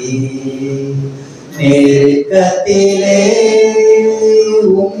எனக்களித்தேன். நெருக்கத்திலே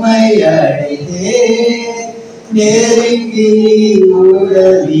உம்மை அழைத்தேன், நெருங்கி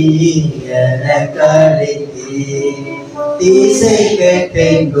உதவி எனக்களித்தேன். திசை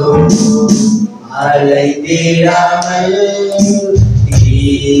கெட்டெங்கும் அலைந்திடாமல்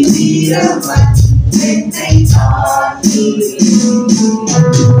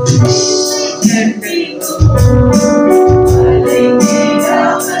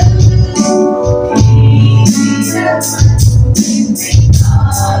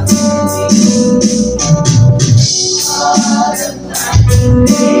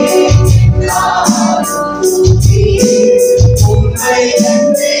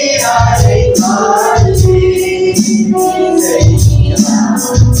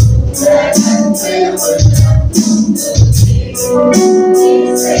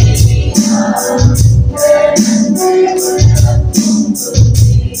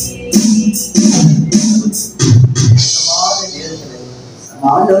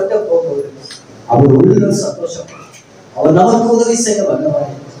ஆண்டவர்கிட்ட போகும்போது அவர் உள்ள சந்தோஷம். அவர் நமக்கு உதவி செய்ய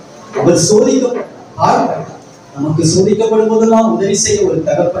வல்லவர். அவர் சோதிக்கப்பட்டார். நமக்கு சோதிக்கப்படும் போதெல்லாம் உதவி செய்ய ஒரு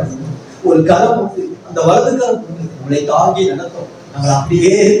தகப்பன், ஒரு கரம் உண்டு. அந்த வலது கரம் உண்டு, நம்மளை தாங்கி நடத்தும். நம்மளை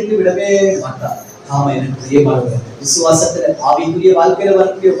அப்படியே இருந்து விடவே மாட்டார். நாம எனக்கு பிரியமானவர், விசுவாசத்துல ஆவிக்குரிய வாழ்க்கையில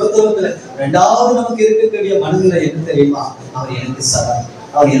வரக்கூடிய உபத்திரவத்துல இரண்டாவது நமக்கு இருக்கக்கூடிய மனநிலை என்ன தெரியுமா? அவர் எனக்கு சதா,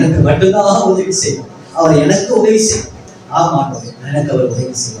 அவர் எனக்கு மட்டும்தான் உதவி செய்யும், அவர் எனக்கு உதவி செய்யும். ஆமா, எனக்கு அவர்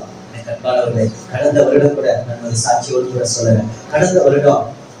உதவி செய்வார். எனக்கு அன்பானவர்களே, கடந்த வருடம் கூட நான் ஒரு சாட்சியோடு கூட சொல்லுறேன். கடந்த வருடம்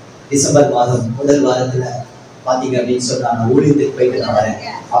டிசம்பர் மாதம் முதல் வாரத்துல பாத்தீங்க அப்படின்னு சொன்னா நான் ஊழியத்துக்கு போயிட்டு நான் வரேன்.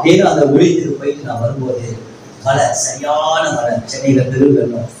 அப்படின்னு அந்த ஊழியத்துக்கு போயிட்டு நான் வரும்போது மழை, சரியான மழை, சென்னையில பெரு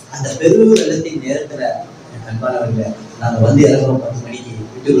வெள்ளம். அந்த பெரு வெள்ளத்தின் நேரத்துல எனக்கு அன்பானவர்களே, நாங்க வந்து இறங்குறோம் 10 மணிக்கு,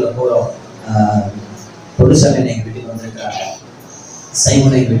 வீட்டுக்குள்ள போறோம். பொருசாமி எங்க வீட்டுக்கு வந்திருக்கிறாங்க,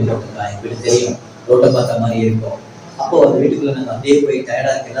 சைமனை எங்க வீட்டுக்கு வந்திருக்காங்க. எங்க வீட்டு தெரியும், ரோட்டை பார்த்த மாதிரி இருக்கும். அப்போ அந்த வீட்டுக்குள்ள நாங்க அப்படியே போய்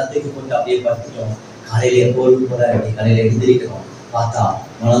டயர்டா இருக்கு எல்லாத்தையும் போட்டு அப்படியே பார்த்துட்டோம். காலையில எப்போது போல காலையில எழுந்திரிக்கிறோம். பார்த்தா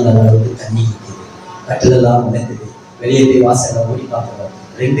முழங்கால் அளவுக்கு தண்ணி நிற்குது, கட்டுதெல்லாம் நடக்குது. வெளியே போய் வாசல்ல ஓடி பார்க்கிறோம்,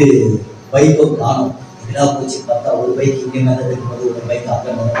 2 பைக்கும் காணும். எல்லா போச்சு பார்த்தா ஒரு பைக் இங்கே மேல இருக்கும்போது ஒரு பைக்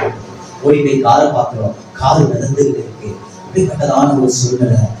அங்க மேல ஓடி போய் காரை பார்க்கிறோம், காரு நடந்துகிட்டு இருக்கு. இப்படிப்பட்டதான ஒரு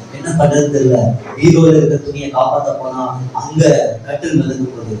சூழ்நிலை. என்ன பண்றது தெரியல. வீரோல இருக்க துணியை காப்பாற்ற போனா அங்க கட்டில் நடந்து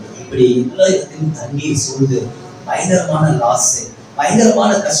போகுது. இப்படி எல்லா இடத்தையும் தண்ணீர் சூழ்ந்து பயங்கரமான லாஸ்,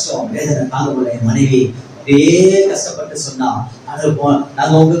 பயங்கரமான கஷ்டம், வேதனை தாங்க முடியல. என் மனைவி அப்படியே கஷ்டப்பட்டு சொன்னா,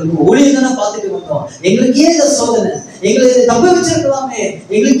 நாங்க உங்களுக்கு ஊழியம் தானே பார்த்துட்டு வந்தோம், எங்களுக்கு ஏன் இந்த சோதனை, எங்களுக்கு தப்பு வச்சிருக்கலாமே,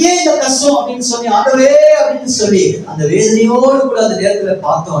 எங்களுக்கு ஏன் இந்த கஷ்டம் அப்படின்னு சொல்லி ஆண்டவரே அப்படின்னு சொல்லி அந்த வேதனையோடு கூட அந்த நேரத்துல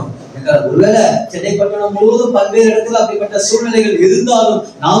பார்த்தோம். ஒருவேளை சென்னை பட்டணம் முழுவதும் பல்வேறு இடத்துல அப்படிப்பட்ட சூழ்நிலைகள் இருந்தாலும்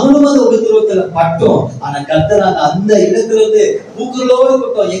நாங்களும் அந்த உபத்திரவத்துல பட்டோம். ஆனா கர்த்தர் அந்த இடத்துல இருந்து பூக்களோடு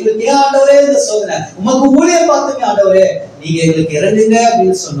விட்டோம். எங்களுக்கு ஏன் ஆண்டவரே இந்த சோதனை, உமக்கு ஊழியம் பார்த்துங்க ஆண்டவரே, நீங்க எங்களுக்கு இறங்குங்க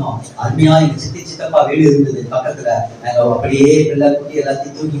அப்படின்னு சொன்னோம். அருமையா எங்க சித்தி சித்தப்பா வீடு இருந்தது பக்கத்துல. நாங்க அப்படியே பிள்ளை குட்டி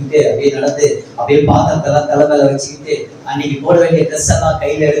எல்லாத்தையும் தூக்கிக்கிட்டு அப்படியே நடந்து அப்படியே பாத்திரத்தெல்லாம் தலை மேல வச்சுக்கிட்டு அன்னைக்கு போட வேண்டிய ட்ரெஸ் எல்லாம்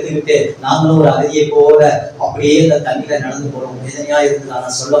கையில எடுத்துக்கிட்டு நாங்களும் ஒரு அகதியை போல அப்படியே அந்த தண்ணியில நடந்து போறோம். வேதனையா இருந்தது, ஆனா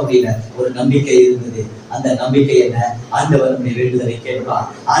சொல்ல முடியல. ஒரு நம்பிக்கை இருந்தது. அந்த நம்பிக்கை என்ன? ஆண்டவர் நம்முடைய வேண்டுதலை கேட்பார்,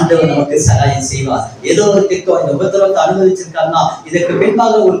 ஆண்டவர் நமக்கு சகாயம் செய்வார். ஏதோ ஒரு திட்டம் இந்த உபத்திரவத்தை அனுமதிச்சிருக்காருன்னா இதற்கு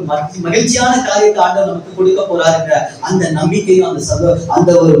பின்பாக ஒரு மகிழ்ச்சியான காரியத்தை ஆண்டவர் நமக்கு கொடுக்க போறாருன்ற அந்த நம்பிக்கையும்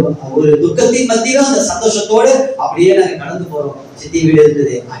அந்த ஒரு துக்கத்தின் மத்தியிலும் அந்த சந்தோஷத்தோடு அப்படியே நாங்க கடந்து போறோம். சித்தி வீடு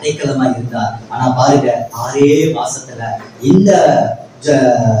இருந்தது, அடைக்கலமா இருந்தார். ஆனா பாருங்க, 6 மாசத்துல இந்த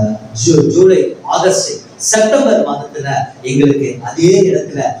ஜூலை, ஆகஸ்ட், செப்டம்பர் மாதத்துல எங்களுக்கு அதே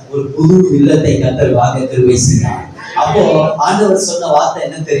இடத்துல ஒரு புது இல்லத்தை கர்த்தர் வாங்க கிருபை செய்தார். அப்போ ஆண்டவர் சொன்ன வார்த்தை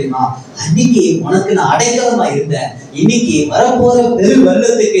என்ன தெரியுமா? அன்னைக்கு உனக்கு நான் அடைக்கலமா இருந்தேன், இன்னைக்கு வரப்போற பெரு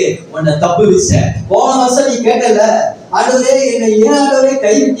வெள்ளத்துக்கு உன்னை தப்பு வச்சேன். போன வருஷம் நீ கேட்டல, ஆண்டவரே என்னை ஏன் ஆண்டவரே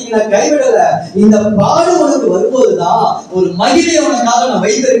கைவிட்டீங்க? நான் கைவிடல. இந்த பாடு உனக்கு வரும்போதுதான் ஒரு மகிழ்ச்சியை உனக்காக நான்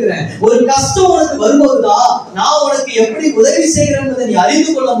வைத்திருக்கிறேன். ஒரு கஷ்டம் உனக்கு வரும்போதுதான் நான் உனக்கு எப்படி உதவி செய்கிறேன் நீ அறிந்து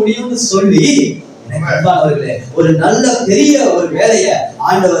கொள்ள முடியும்னு சொல்லி அன்பானவர்களே ஒரு நல்ல பெரிய ஒரு வேலையை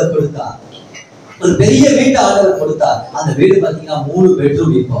ஆண்டவர் கொடுத்தார். ஒரு பெரிய வீட்டை ஆண்டவர் கொடுத்தார். அந்த வீடு பாத்தீங்கன்னா 3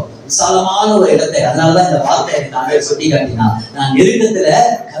 பெட்ரூம் இப்போ விசாலமான ஒரு இடத்தை. அதனாலதான் இந்த வார்த்தை எனக்கு ஆண்டவர் சொல்லி காட்டினா, நான் நெருக்கத்துல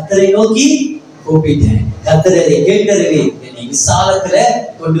கர்த்தரை நோக்கி கூப்பிட்டேன், கர்த்தரை கேட்டறிவி என்னை விசாலத்துல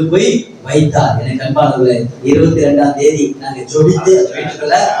கொண்டு போய் வைத்தார். எனக்கு அன்பானவர்களே 22ஆம் தேதி நாங்க ஜொபித்து அந்த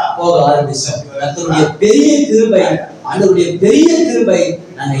வீட்டுக்குள்ள போக ஆரம்பிச்சோம். கர்த்தருடைய பெரிய கிருபை, ஆண்டவருடைய பெரிய கிருபை,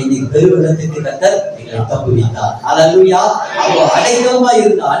 நாங்க இன்னைக்கு பெருவெள்ளத்துக்கு கர்த்தர் எங்களை தப்புவித்தார். அல்லேலூயா. அப்போ அடைக்கலமா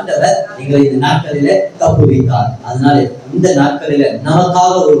இருந்த ஆண்டவர் எங்களை இந்த நாட்களில தப்புவித்தார். அதனால இந்த நாட்களில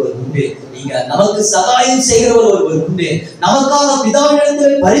நமக்காக ஒருவர் உண்டு, நீங்க நமக்கு சகாயம் செய்கிறவர் ஒருவர் உண்டு, நமக்காக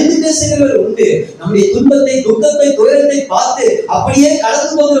பிதாவிடத்தில் பரிந்து பேசுகிறவர் உண்டு. நம்முடைய துன்பத்தை, துக்கத்தை, துயரத்தை பார்த்து அப்படியே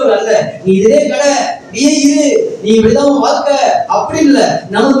கடந்து போகிறவர் அல்ல. நீ இதே கடை, நீ இரு, நீ இப்படிதான் வாழ்க்கை அப்படி இல்ல.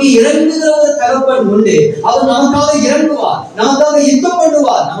 நமக்கு இறங்குகிற ஒரு தகப்பன் உண்டு. அவர் நமக்காக இறங்குவார், நமக்காக யுத்தம்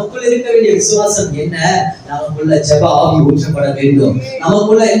பண்ணுவார். நமக்குள்ள இருக்க வேண்டிய விசுவாசம் என்ன? நமக்குள்ள ஜெப ஆவி ஊற்றப்பட வேண்டும்.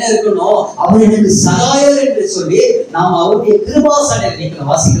 நமக்குள்ள என்ன இருக்கணும்? அவர் எனக்கு சகாயர் என்று சொல்லி நாம் அவருடைய கிருபாசனையில்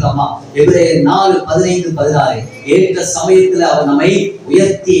நிற்கணும். வாசிக்கலாமா? எபிரேயர் 4:15-16. ஏற்ற சமயத்துல அவர் நம்மை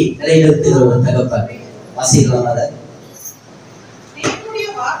உயர்த்தி நிலைநிறுத்துகிற ஒரு தகப்பன். வாசிக்கலாம். அதை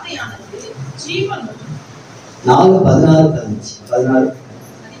 4:14-15.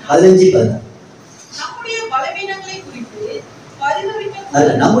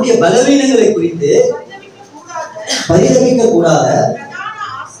 நம்முடைய பலவீனங்களை குறித்து பரிதபிக்க கூடாத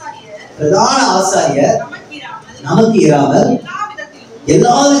பிரதான ஆசாரியர் நமக்கு இராமல்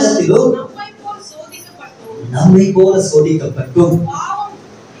எல்லா விதத்திலும் நம்மை போல சோதிக்கப்பட்டும்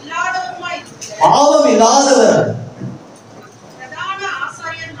பாவம் இல்லாதவர்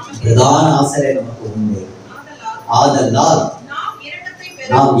பிரதான ஆசாரியர் நமக்கு உண்டு. ஆதலால்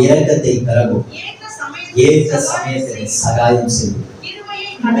நாம் இரக்கத்தை பெறவும் ஏற்ற சமயத்தில் சகாயம் செய்யும்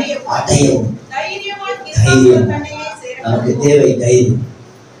அடையவும் தைரியம். நமக்கு தேவை தைரியம்.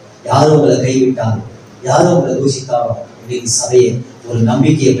 யாரும் உங்களை கைவிட்டாலும், யாரும் உங்களை தூஷித்தாலும், இன்னைக்கு சபையை ஒரு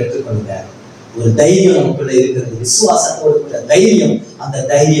நம்பிக்கையை பெற்றுக்கொள்ளுங்க. ஒரு தைரியம் நமக்குள்ள இருக்கிறது, விசுவாசத்தோடு கூட தைரியம். அந்த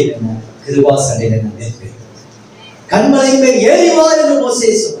தைரியம் என்ன? கிருபாசனையில நிற்பேன். கண்மலை மேல் ஏறிவா என்று மோசே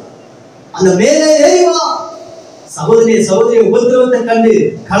சொன்னார். அந்த மேலே ஏறிவா. சகோதரிய உபத்திரவத்தை கண்டு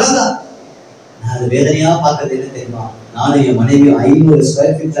கலந்தா. நான் அது வேதனையா பார்க்கறது என்ன தெரியுமா? நானும் என் மனைவியும் 500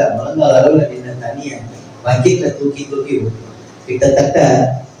 ஸ்கொயர் ஃபீட்ல வளர்ந்தாத அளவுல நின்ன தண்ணிய பக்கெட்ல தூக்கி கிட்டத்தட்ட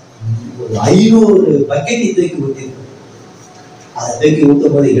ஒரு 500 பக்கெட் தூக்கி ஊத்திருக்கு. அதை தூக்கி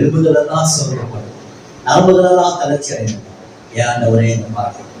ஊட்டும் போது எலும்புகளெல்லாம் சொல்லப்படும், நரம்புகளெல்லாம் தளர்ச்சி அடையும். ஏன் ஆண்டவரே இந்த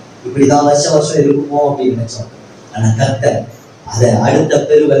பாட்டு இப்படிதான் வருஷம் இருக்குமோ அப்படின்னு நினைச்சோம். ஆனா கர்த்தர் அதை அடுத்த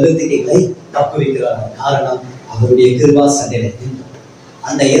பெரு வெள்ளத்துக்கு எங்களை தப்பு வைக்கிறார். காரணம் அவருடைய கிருபாசனையில நின்றோம்.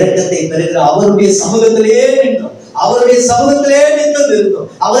 அந்த இரக்கத்தை பெறுகிற அவருடைய சமூகத்திலேயே நின்றோம். அவருடைய சமூகத்திலே நின்று இருந்தோம்.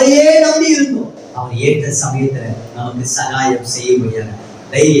 அவரையே நம்பி இருந்தோம். அவர் ஏற்ற சமயத்துல நமக்கு சகாயம் செய்ய முடியாத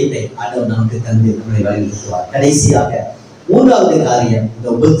தைரியத்தை ஆண்டவர் நமக்கு தந்து நம்மளை வழிநடத்துவார். கடைசியாக 3வது காரியம், இந்த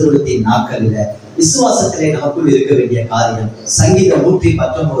உபத்திரவத்தின் நாட்களில விசுவாசத்திலே நமக்குள் இருக்க வேண்டிய காரியம். சங்கீதம்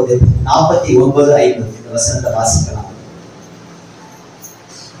 119 49-50 இந்த வசனத்தை வாசிக்கலாம்.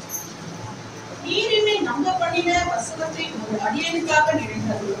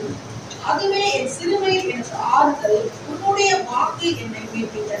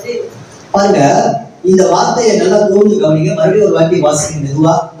 பாருங்க, இந்த வார்த்தையை நல்லா கூர்ந்து கவனிங்க. மறுபடியும் ஒரு வாட்டி வாசிங்க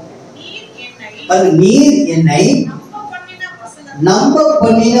மெதுவா. பாருங்க, நீர் என்னை நம்ப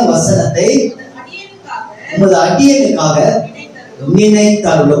பண்ணின வசனத்தை உமது அடியனுக்காக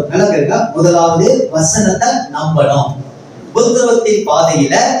நினைத்தருளும். நல்லா கேளுங்க. முதலாவது வசனத்தை நம்பணும். உபத்திரவத்தின்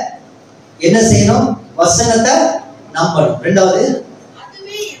பாதையில என்ன செய்யணும்? வசனத்தை நம்பணும். இரண்டாவது,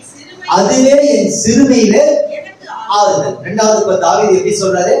 அதுவே என் சிறுமையில ஆறுதல். இரண்டாவது தாவீது எப்படி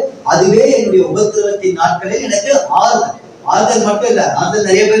சொல்றாரு? அதுவே என்னுடைய உபத்திரவத்தின் நாட்களில் எனக்கு ஆறுதல். ஆறுதல் மட்டும் இல்ல, ஆறுதல்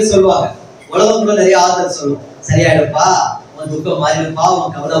நிறைய பேர் சொல்லுவாங்க. உலகம் கூட நிறைய ஆறுதல் சொல்லும். சரியாயிடுப்பா, உன் துக்கம் மாறிடுப்பா,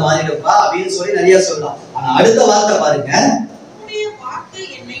 உன் கவலை மாறிடுப்பா அப்படின்னு சொல்லி நிறைய சொல்லலாம். ஆனா அடுத்த வார்த்தை பாருங்க,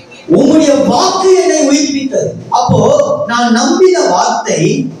 உம்முடைய வாக்கு என்னை உயிர்ப்பித்தது. அப்போ நான் நம்பின வார்த்தை,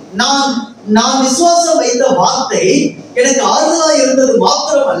 நான் விசுவாசம் வைத்த வார்த்தை எனக்கு ஆறுதலா இருந்தது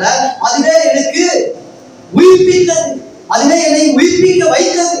மாத்திரமல்ல, அதுவே எனக்கு உயிர்ப்பித்தது. அதுவே என்னை உயிர்ப்பிக்க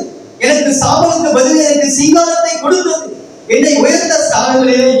வைத்தது. எனக்கு சாபலுக்கு பதில் எனக்கு சிங்காரத்தை கொடுத்தது. என்னை உயர்ந்த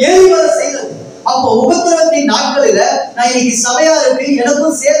ஸ்தானங்களிலே ஏறி வர செய்தது. அப்போ உபத்திரவத்தின் நாட்களில நான் இன்னைக்கு சபையாருக்கு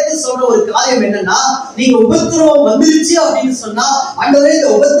எனக்கும் சேர்த்து சொல்ற ஒரு காரியம் என்னன்னா, நீங்க உபத்திரவம் வந்துருச்சு அப்படின்னு சொன்னா, ஆண்டவரே இந்த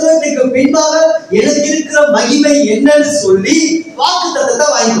உபத்திரவத்துக்கு பின்பாக எனக்கு இருக்கிற மகிமை என்னன்னு சொல்லி வாக்குத்தத்தத்தை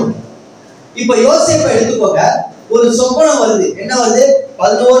வாங்கிக்கணும். இப்ப யோசேப்பை எடுத்துக்கோங்க. ஒரு சொப்பனம் வருது. என்ன வருது?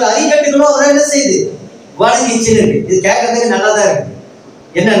 11 அரிக்கட்டுகளும் அவர் என்ன செய்யுது? வணங்கிச்சு இருக்கு. இது கேட்கறதுக்கு நல்லா தான் இருக்கு.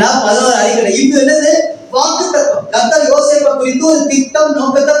 என்னன்னா 11 அரிக்கட்டை. இது என்னது? வாக்குத்தத்தம். கர்த்தர் யோசேப்பை குறித்து ஒரு திட்டம்,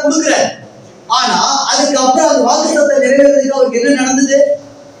 நோக்கத்தை கொடுக்கிறார். ஆனா அதுக்கப்புறம் அந்த வாக்குத்தத்தத்தை நிறைவேறதுக்கு அவருக்கு என்ன நடந்தது?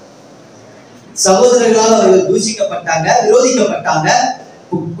 சகோதரர்களால் அவர்கள் தூஷிக்கப்பட்டாங்க, விரோதிக்கப்பட்டாங்க,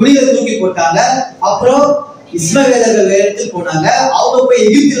 குடியில தூக்கி போட்டாங்க. அப்புறம் இஸ்மவேலர்கள் எடுத்து போனாங்க. அவங்க போய்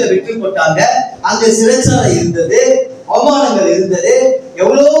எகிப்துல வெற்றி போட்டாங்க. அங்க சிறைச்சாலை இருந்தது, அவமானங்கள் இருந்தது.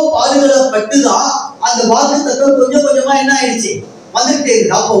 எவ்வளவு பாதுகாப்பட்டுதான் அந்த வாக்குத்தத்தம் கொஞ்சம் கொஞ்சமா என்ன ஆயிடுச்சு? வந்துட்டே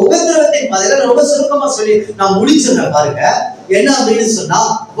இருக்கு. அப்ப உபத்திரவத்தின் பாதையில ரொம்ப சுருக்கமா சொல்லி நான் முடிச்சிருந்தேன் பாருங்க. என்ன அப்படின்னு சொன்னா,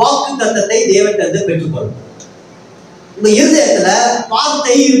 வாக்குத்தத்தத்தை தேவன் தந்து பெற்றுக்கொள்ளும். உங்க இருதயத்துல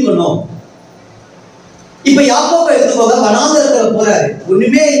வார்த்தை இருக்கணும். இப்ப யாக்கோபை எடுத்துக்கோங்க. வனாந்தரத்துல போறாரு,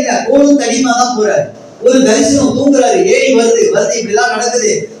 ஒண்ணுமே இல்ல, கோலும் தடிமா தான் போறாரு. ஒரு தரிசனம், தூங்குறாரு, ஏறி வருது இப்படி எல்லாம்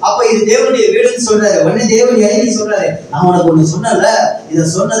நடக்குது. அப்ப இது தேவனுடைய வீடுன்னு சொல்றாரு. உடனே தேவன் இறங்கி சொல்றாரு, நான் உனக்கு ஒண்ணு சொன்னல, இத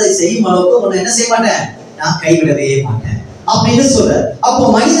சொன்னதை செய்யும் அளவுக்கு உன்னை என்ன செய்ய மாட்டேன், நான் கைவிடவே மாட்டேன் அப்படின்னு சொல்றாரு. அப்போ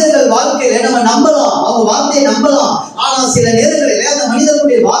மனிதர்கள் வாழ்க்கையில நம்ம நம்பலாம், அவங்க வார்த்தையை நம்பலாம். ஆனா சில நேரங்களில அந்த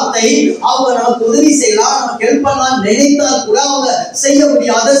மனிதனுடைய வார்த்தை அவங்க நமக்கு உதவி செய்யலாம், நமக்கு ஹெல்ப் பண்ணலாம் நினைத்தால் கூட அவங்க செய்ய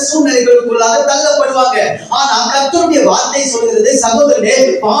முடியாத சூழ்நிலைகளுக்குள்ளாக தள்ளப்படுவாங்க. ஆனா கர்த்தருடைய வார்த்தை சொல்கிறது, சகோதரனே,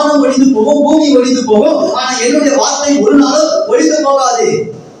 வானம் ஒழிந்து போகும், பூமி ஒழிந்து போகும், ஆனா என்னுடைய வார்த்தை ஒரு நாளும் ஒழிந்து போகாது.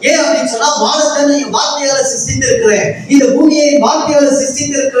 ஏன் அப்படின்னு சொன்னா, வானத்தை என் வார்த்தையால சிருஷ்டித்து இருக்கிறேன், இந்த பூமியை வார்த்தையால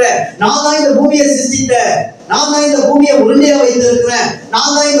சிருஷ்டித்து இருக்கிறேன். நான் தான் இந்த பூமியை சிருஷ்டித்தேன், நான் தான் இந்த பூமியை உருண்டையா வைத்திருக்கிறேன்,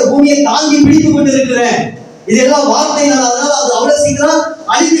 நான் தான் இந்த பூமியை தாங்கி பிடித்துக் கொண்டு இருக்கிறேன். இதெல்லாம் வார்த்தையினால, அதனால அது அவ்வளவு சீக்கிரம்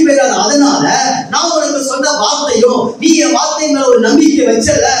அழிந்து போயிடாது. அதனால நான் உனக்கு சொன்ன வார்த்தையும் நீ என் வார்த்தை மேல ஒரு நம்பிக்கை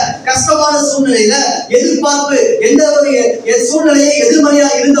வச்சல, கஷ்டமான சூழ்நிலையில எதிர்பார்ப்பு எந்த ஒரு சூழ்நிலையை எதிர்மறையா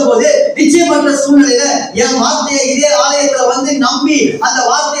இருந்த போது, நிச்சயமற்ற சூழ்நிலையில என் வார்த்தையை இதே ஆலயத்துல வந்து நம்பி, அந்த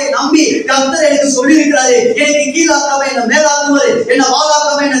வார்த்தையை நம்பி கர்த்தர் எனக்கு சொல்லி இருக்கிறாரு, எனக்கு கீழாக்காம என்ன மேலாக்குவாரு, என்ன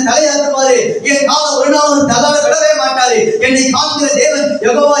வாழாக்காம என்ன தலையாக்குவாரு, என் காலம் ஒரு நாளும் தகாத விடவே மாட்டாரு, என்னை காண்கிற தேவன்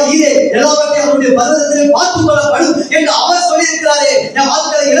யெகோவா ஈரே, எல்லாவற்றையும் அவருடைய பர்வதத்திலே பார்த்துக் கொள்ளப்படும் என்று அவர் சொல்லி இருக்கிறாரு. என்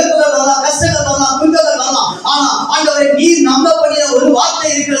வாழ்க்கையில இழப்புகள் வரலாம், கஷ்டங்கள் வரலாம், துன்பங்கள் வரலாம், ஆனா ஆண்டவரே நீர் நம்ப பண்ணின ஒரு வார்த்தை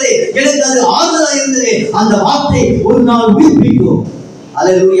இருக்கிறது, எனக்கு அது ஆறுதலா இருந்தது. அந்த வார்த்தை ஒரு நாள் உயிர்ப்பிக்கும்.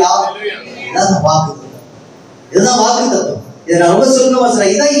 அல்லேலூயா. இதுதான் வாக்குத்தத்தம். இதுதான் வாக்குத்தத்தம். இதை நான் ரொம்ப சுருக்கமா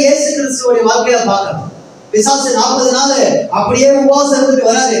சொல்றேன். இதான் இயேசு கிறிஸ்துவோட வாழ்க்கையில பார்க்கணும். பிசாசு 40 நாள் அப்படியே உபவாசம் இருந்துட்டு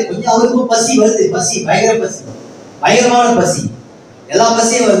வராது. கொஞ்சம் அவருக்கும் பசி வருது, பசி, பயங்கர பசி, பயங்கரமான பசி, எல்லா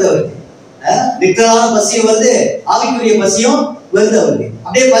பசியும் வருது அவருக்கு. லிட்டரான பசியும் வருது, ஆவிக்குரிய பசியும் வருது அவருக்கு.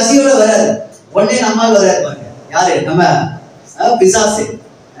 அப்படியே பசியோட வராது. உடனே நம்மால் வராது பாருங்க. யாரு? நம்ம பிசாசு.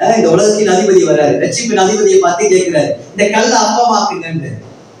 இந்த உலகத்தின் அதிபதி வராரு, ரட்சிப்பின் அதிபதியை பார்த்து கேட்கிறாரு, இந்த கல்ல அப்பமாக்குங்க.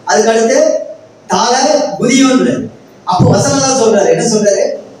 அதுக்கு அடுத்து தாள புதியோன்னு. அப்போ வசனம் தான் சொல்றாரு. என்ன சொல்றாரு?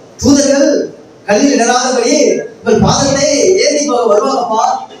 தூதர்கள் கல்லில் இடராதபடி உங்கள் பாதத்தை ஏந்தி போக வருவாங்கப்பா.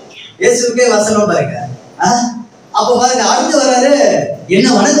 இயேசுக்கே வசனம் பாருங்க. அப்போ பாருங்க, அடுத்து வர்றாரு, என்ன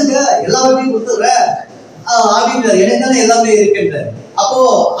வணங்குங்க, எல்லாவற்றையும் கொடுத்துடுற அப்படின்றாரு. எனக்கு எல்லாமே இருக்குன்றாரு. அப்போ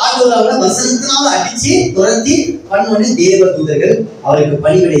ஆண்டவரால வசனத்தினால அடிச்சு துரத்தி பண்ணோன்னு தேவ தூதர்கள் அவருக்கு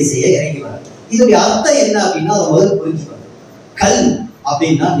பணிவிடை செய்ய இறங்கி வராங்க. இதோடைய அர்த்தம் என்ன அப்படின்னா, அதை முதல் புரிஞ்சுக்கணும். கல்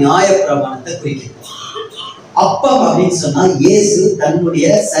அப்படின்னா நியாயப்பிரமாணத்தை குறிக்கிறது. அப்பம் அப்படின்னு சொன்னா, இயேசு தன்னுடைய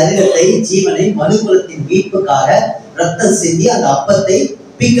சரீரத்தை, ஜீவனை, மனுக்குலத்தின் மீட்புக்காக ரத்தம் சிந்தி அந்த அப்பத்தை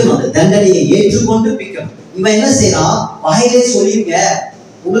பிக்கணும், அந்த தண்டனையை ஏற்றுக்கொண்டு பிக்கணும். இவன் என்ன செய்யறான்? வாயிலே சொல்லிருக்க,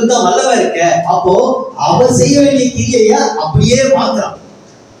 உங்களுக்கு தான் வல்லவா இருக்க. அப்போ அவர் செய்ய வேண்டிய கிரியைய அப்படியே மாத்துறான்.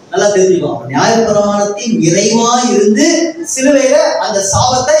 நல்லா தெரிஞ்சுக்கோ. நியாயப்பிரமாணத்தின் நிறைவா இருந்து சிலுவையில அந்த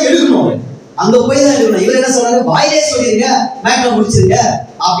சாபத்தை எடுக்கணும். அங்க போய் தான் எடுக்கணும். இவர் என்ன சொல்றாரு? வாயிலே சொல்லிருங்க, மேட்டர் முடிச்சிருங்க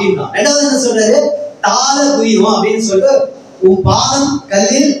அப்படின்னா. ரெண்டாவது என்ன சொல்றாரு? தாள குயிரும் அப்படின்னு சொல்லிட்டு, உன் பாதம்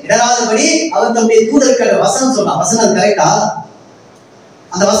கல்லில் இடராதபடி அவர் தம்முடைய தூதர்கிட்ட வசனம் சொன்னான். வசனம் கரெக்டா?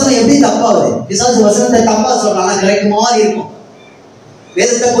 அந்த வசனம் எப்படி தப்பாவது? பிசாசு வசனத்தை தப்பா சொல்றான், கரெக்ட் மாதிரி இருக்கும்.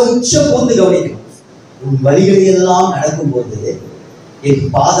 வேதத்தை கொஞ்சம் பூந்து கவனிக்கும். உன் வழிகளில் எல்லாம் நடக்கும்போது என்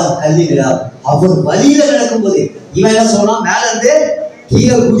பாதம் கல்லிடாது. அவர் வழியில நடக்கும்போது இவன் என்ன சொல்றான்? மேல இருந்து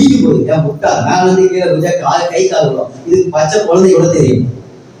கீழே குதிக்கும் போது, என் முட்டா, மேல இருந்து கீழே குதிச்சா கை கால் விடும். இதுக்கு பச்சை குழந்தையோட தெரியும்.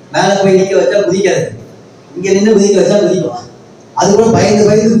 மேல போய் நிக்க வச்சா குதிக்காது, இங்க நின்று குதிக்க வச்சா குதிக்கும். அது கூட பயந்து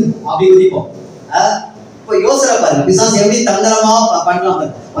பயந்து அப்படி குதிப்போம். இப்ப யோசனை பாருங்க, பிசாசு எப்படி தந்திரமா பண்ணலாம்.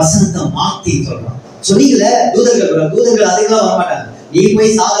 வசனத்தை மாத்தி சொல்றான். சொன்னீங்கல தூதர்கள் அதுக்கெல்லாம் வரமாட்டாங்க. நீ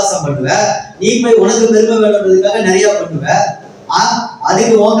போய் சாகாசம் பண்ணுவ, நீ போய் உனக்கு பெருமை வேணுன்றதுக்காக நிறைய பண்ணுவ.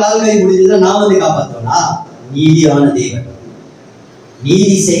 அதுக்கு உன் கால் கை முடிஞ்சதுன்னா நான் வந்து காப்பாற்றுவேனா? நீதியான தேவன்,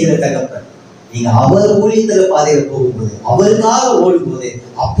 நீதி செய்கிற தகப்பன். நீங்க அவர் ஊழியத்துல பாதையில போகும்போது, அவருக்காக ஓடும்போது,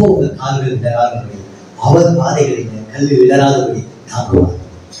 அப்போ உங்க கால்கள் விழாதபடி, அவர் பாதைகளில் கல்வி விழாதபடி தாங்குவார்,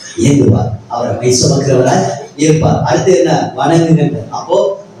 இயங்குவார், அவரை மைசமக்கிறவராய் இருப்பார். அடுத்து என்ன? வணங்குங்க. அப்போ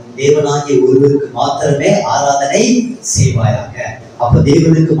தேவனாகிய ஒருவருக்கு மாத்திரமே ஆராதனை செய்வாயாக. அப்ப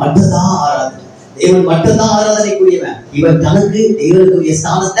தேவனுக்கு மட்டும்தான் ஆராதனை, தேவன் மட்டும்தான் ஆராதனைக்குரியவன். இவன் தனக்கு தேவனுக்குரிய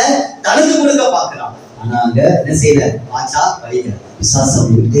ஸ்தானத்தை தனக்கு கொடுக்க பார்க்கிறான். ஆனா அங்க என்ன செய்யல? ஆச்சா வழிகிற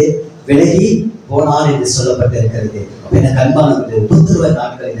விசுவாசம் விட்டு விலகி போனான் என்று சொல்லப்பட்டிருக்கிறது. எனக்கு அன்பானவர்களே, உபத்திரவ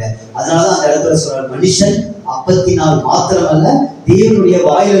நாட்களில அதனாலதான் அந்த இடத்துல சொல்ற, மனுஷன் அப்பத்தினால் மாத்திரமல்ல தேவனுடைய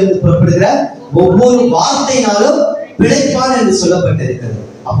வாயிலிருந்து புறப்படுகிற ஒவ்வொரு வார்த்தையினாலும் பிழைப்பான் என்று சொல்லப்பட்டிருக்கிறது.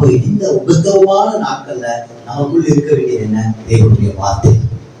 அப்போ இந்த உபத்திரவமான நாட்கள்ல நமக்குள் இருக்க வேண்டியது என்ன? தேவனுடைய வார்த்தை.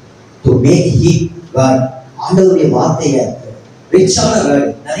 To make heat word. ஆண்டவருடைய வார்த்தையை ரிச்சான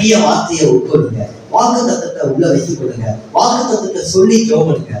வேர்ட், நிறைய வார்த்தையை உட்கொள்ளுங்க. வாக்கு தத்தத்தை உள்ள வைத்துக் கொள்ளுங்க. வாக்கு தத்தத்தை சொல்லி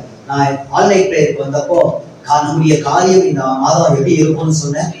ஜெபம். நான் ஆன்லைன் பிரேயருக்கு வந்தப்போ நம்முடைய காரியம் இந்த மாதம் எப்படி இருக்கும்னு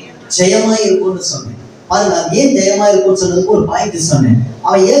சொன்னேன், ஜெயமா இருக்கும்னு சொன்னேன். பாருங்க, ஏன் ஜெயமா இருக்கும்னு சொன்னதுக்கு ஒரு பாயிண்ட் சொன்னேன்.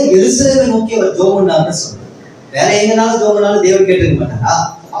 அவன் ஏன் எருசலேமை நோக்கி அவர் ஜோபுனார்னு சொன்னேன். வேற எங்கனாலும் ஜோபுனாலும் தேவன் கேட்டுக்க மாட்டாரா?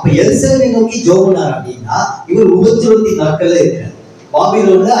 அப்ப எருசலேமை நோக்கி ஜோபுனார் அப்படின்னா இவர் உபத்திரவத்தின் நாட்கள்ல இருக்கிறார்,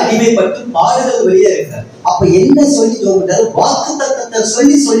 பாபிலோன்ல அடிமைப்பட்டு பாடுகள் வெளியே இருக்கிறார். அப்ப என்ன சொல்லி ஜோபுனார்? வாக்கு தத்தத்தை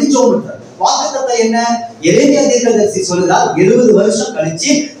சொல்லி சொல்லி ஜோபுனார். வாக்கு தத்தம் என்ன? எரேமியா தீர்க்கதரிசி சொல்லுகிறார், 70 வருஷம்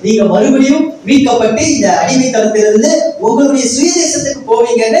கழிச்சு நீங்க மறுபடியும் மீட்கப்பட்டு இந்த அடிமைத்தனத்திலிருந்து உங்களுடைய சுயதேசத்துக்கு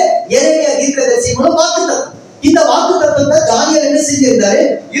போவீங்கன்னு எரேமியா தீர்க்கதரிசி மூலம் வாக்கு தத்தம். இந்த வாக்கு தத்தத்தை தானியேல் என்ன செஞ்சிருந்தாரு?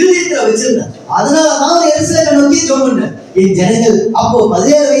 இருதயத்துல வச்சிருந்தார். அதனாலதான் எருசலேமை நோக்கி ஜெபம் பண்ணார். என் ஜனங்கள் அப்போ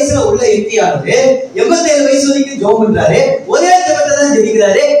 17 வயசுல உள்ள எம்பியானது 87 வயசு வரைக்கும் ஜெபம் பண்றாரு. ஒரே ஜெபத்தை தான்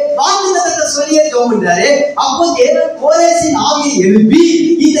ஜெபிக்கிறாரு, வாக்கு தத்தத்தை சொல்லியே ஜெபம் பண்றாரு. அப்போ தேவன் கோரேசின் ஆவியை எழுப்பி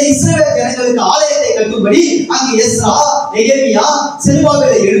இந்த இஸ்ரவேல் ஜனங்களுக்கு ஆலயத்தை கட்டும்படி அங்கு எஸ்ரா, நெகேமியா,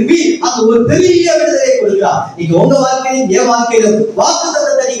 செருபாபேலை எழுப்பி அங்க ஒரு பெரிய விடுதலை கொடுக்கிறார். நீங்க உங்க வாழ்க்கையிலும் என் வாழ்க்கையிலும் வாக்கு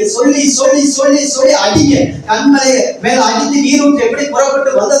தத்தத்தை நீங்க சொல்லி சொல்லி சொல்லி சொல்லி அடிங்க. கண்மலை மேல அடித்து நீரூற்று எப்படி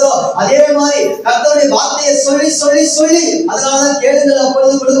புறப்பட்டு வந்ததோ அதே மாதிரி கர்த்தருடைய வார்த்தையை சொல்லி சொல்லி சொல்லி, அதனாலதான் கேளுங்கள்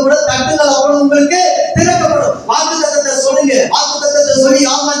அப்பொழுது கொடுக்கப்படும், தட்டுங்கள் அப்பொழுது உங்களுக்கு திறக்கப்படும். வாக்கு தத்தத்தை சொல்லுங்க. வாக்கு தத்தத்தை சொல்லி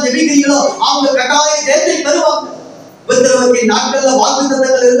யாரெல்லாம் ஜெபிக்கிறீங்களோ அவங்க கட்டாய ஜெயத்தை பெறுவாங்க. உபத்திரவத்தின் நாட்கள்ல வாக்கு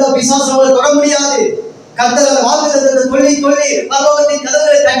தத்தங்கள் இருந்தா பிசாசு அவங்களை தொட முடியாது. கர்த்தர் வாக்கு தத்தத்தை சொல்லி சொல்லி பரலோகத்தின்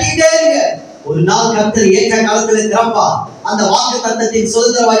கதவுகளை தட்டிக்கிட்டே இருங்க. ஒரு நாள் கர்த்தர் ஏற்ற காலத்துல திறப்பா. அந்த வாக்கு தத்தத்தின்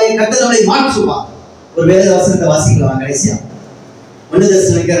சுதந்திரவாதியை கர்த்தர் நம்மளை மாற்றுவார். ஒரு வேத வசனத்தை வாசிக்கலாம். கடைசியா 1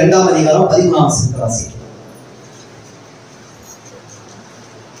 தெசலோனிக்கேயர் 2ஆம் அதிகாரம் 13ஆம் வசனத்தை வாசிக்கலாம்.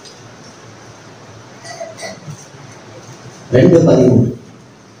 2:13.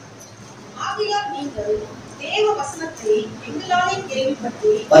 ஆகையால் நீங்கள் தேவ வசனத்தை எங்களாலே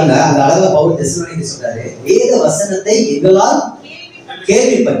கேள்விப்பட்டு, பாருங்க, அந்த அழகா பவுல் தெசலோனிக்கேயருக்கு சொல்றாரு, வேத வசனத்தை எங்களால்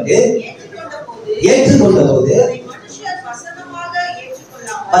கேள்விப்பட்டு ஏற்றுக்கொண்ட போது மனுஷர் வசனமாக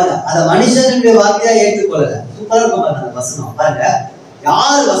ஏற்றுக்கொள்ளாமல், பாருங்க, அந்த மனுஷனுடைய வார்த்தையா ஏற்றுக்கொள்ளல. சூப்பரா இருக்கும் பாருங்க அந்த வசனம். பாருங்க,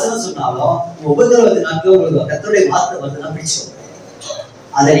 யாரு வசனம் சொன்னாலும் உபத்திரவத்தின் நாட்கள் உங்களுக்கு கர்த்தருடைய வார்த்தை வசனம் பிடிச்சோம்.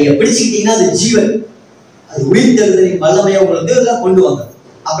 அதை நீங்க பிடிச்சுக்கிட்டீங்கன்னா அது ஜீவன், அது உயிர்த்தெழுதலின் வல்லமையை உங்களுக்கு கொண்டு வந்தோம்.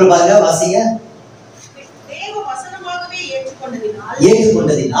 அப்புறம் பாருங்க, வாசிங்க. தேவ வசனமாகவே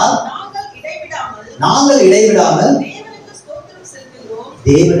ஏற்றுக்கொண்டதினால் நாங்கள் இடைவிடாமல்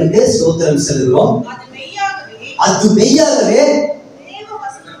தேவனுக்கு ஸ்தோத்திரம் செலுத்துகிறோம். அது மெய்யாகவே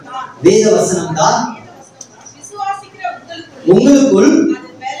வேத வசனம் தான் உங்களுக்குள்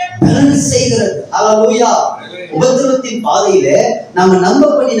பலன் செய்கிறது. அல்லேலூயா. உபத்திரவத்தின் பாதையில நம்ம நம்ப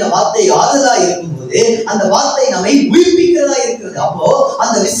பண்ணின வார்த்தை ஆறுதலா இருக்கும்போது அந்த வார்த்தை நம்மை உயிர்ப்பிக்கிறதா இருக்கிறது. அப்போ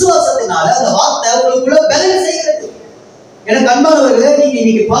அந்த விசுவாசத்தினால அந்த வார்த்தை உங்களுக்குள்ள பலன் செய்கிறது. எனக்கு அன்பானவர்களே, நீங்க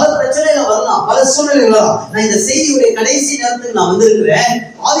இன்னைக்கு பல பிரச்சனைகள் வரலாம், பல சூழ்நிலைகள் வரலாம். நான் இந்த செய்தியுடைய கடைசி நேரத்துக்கு நான் வந்திருக்கிறேன்.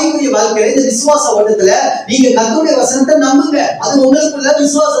 ஆவிக்குரிய வாழ்க்கையில இந்த விசுவாச ஓட்டத்துல நீங்க கர்த்தருடைய வசனத்தை நம்புங்க. அது உங்களுக்குள்ள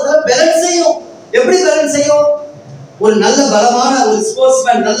விசுவாசத்துல பலன் செய்யும். எப்படி பலன் செய்யும்? ஒரு நல்ல பலமான ஒரு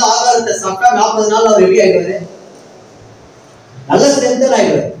ஸ்போர்ட்ஸ்மேன் நல்ல ஆகாரத்தை சாப்பிட்டா 40 நாள் அவர் எப்படி ஆயிடுவாரு? நல்ல ஸ்ட்ரென்தன்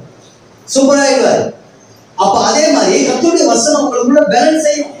ஆயிடுவாரு, சூப்பரா ஆயிடுவாரு. அப்ப அதே மாதிரி கர்த்தருடைய வசனம் உங்களுக்குள்ள பலன்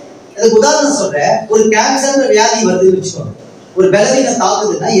செய்யும். அதுக்கு உதாரணம் சொல்றேன். ஒரு கேன்சர் வியாதி வருதுன்னு வச்சுக்கோங்க. ஒரு பலவீனம்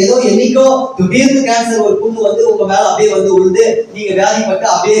தாக்குதுன்னா ஏதோ என்னைக்கோ திடீர்னு கேன்சர் ஒரு புண்ணு வந்து உங்க மேல அப்படியே வந்து விழுந்து நீங்க வியாதிப்பட்டு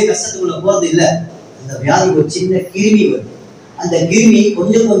அப்படியே கஷ்டத்துக்குள்ள போறது இல்ல. அந்த வியாதி ஒரு சின்ன கிருமி வருது. அந்த கிருமி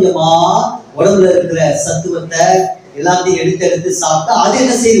கொஞ்சம் கொஞ்சமா உடம்புல இருக்கிற சத்துவத்தை எல்லாத்தையும் எடுத்து சாப்பிட்டா அது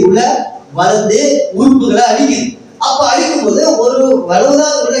என்ன செய்யுது? உள்ள வளர்ந்து உறுப்புகளை அழிக்குது. அப்ப அழிக்கும் போது ஒரு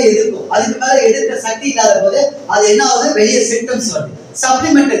வலுதான் உள்ள எதிர்க்கும். அதுக்கு மேல எதிர்க்க சக்தி இல்லாத போது அது என்ன ஆகுது? வெளியே சிம்டம்ஸ் வருது.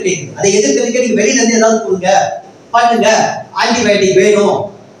 சப்ளிமெண்ட் கேட்குது. அதை எதிர்க்கிறதுக்கு நீங்க வெளியில இருந்து ஏதாவது கொடுங்க. பண்ணுங்க, ஆன்டிபயோட்டிக் வேணும்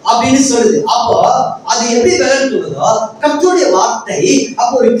அப்படின்னு சொல்லுது. அப்போ அது எப்படி பலன் சொல்லுதோ, கர்த்தருடைய வார்த்தை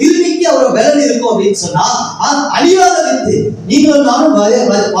அப்போ ஒரு கிருமிக்கு அவர் பலன் இருக்கும் அப்படின்னு சொன்னா அழியாத வித்து. நீங்களும் நானும்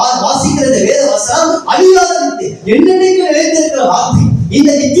வாசிக்கிற வேத வசனம் அழியாத வித்து, என்னென்னைக்கு நிலைத்திருக்கிற வார்த்தை.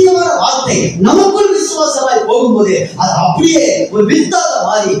 இந்த நித்தியமான வார்த்தை நமக்குள் விசுவாசமாய் போகும்போது அது அப்படியே ஒரு வித்தாக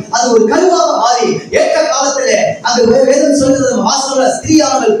மாறி, அது ஒரு கருவாக மாறி, ஏற்ற காலத்திலே அந்த வேதம் சொல்கிறது, வாசல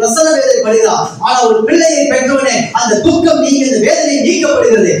ஸ்திரீயானவள் பிரசவ வேதனை படுகிறார், ஆனால் ஒரு பிள்ளையை பெற்றவனே அந்த துக்கம் நீங்க, இந்த வேதனை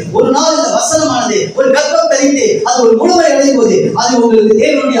நீக்கப்படுகிறது. ஒரு நாள் இந்த வசனமானது ஒரு கர்ப்பம் தரித்து அது ஒரு முழுமை அடையும் போது அது உங்களுக்கு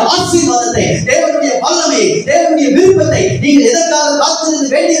தேவனுடைய ஆசீர்வாதத்தை, தேவனுடைய வல்லமை, தேவனுடைய விருப்பத்தை, நீங்கள் எதற்காக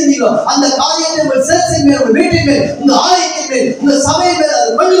காத்திருந்து வேண்டியிருந்தீங்களோ அந்த காரியத்தை உங்கள் சிரசின் மேல், உங்கள் வீட்டின் மேல், உங்க ஆலயத்தின் மேல், உங்க சபையின் மேல் அது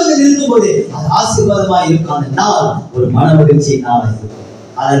கொண்டு வந்து நிறுத்தும் போது அது ஆசீர்வாதமாக இருக்கும். அந்த நாள் ஒரு மன மகிழ்ச்சி நாள் இருக்கும்.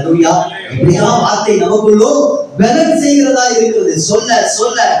 அல்லேலூயா. இப்படியெல்லாம் வார்த்தை நமக்குள்ளோ பலன் செய்கிறதா இருக்கிறது. சொல்ல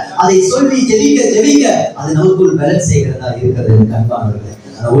சொல்ல அதை சொல்லி ஜெபிக்க ஜெபிக்க அது நமக்குள் பலன் செய்கிறதா இருக்கிறது. அன்பானவர்களே,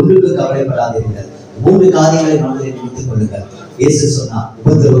 ஒன்றுக்கு கவலைப்படாதீர்கள், 3 காரியங்களை மனதில் நினைத்துக் கொள்ளுங்கள். இயேசு சொன்னார்,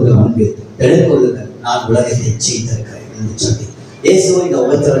 உபத்திரவங்கள் உண்டு, திடன்கொள்ளுங்கள், நான் உலகத்தை ஜெயித்திருக்கிறேன் என்று சொல்லி இயேசு இந்த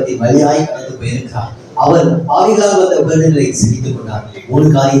உபத்திரவத்தின் வழியாய் கடந்து போயிருக்கிறார். அவர் பாவிகளாக வந்த உபத்திரங்களை சிரித்துக் கொண்டார். 3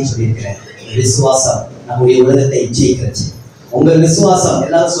 காரியம் சொல்லியிருக்கிறேன். விசுவாசம் நம்முடைய உலகத்தை ஜெயிக்கிறது. உங்கள் விசுவாசம்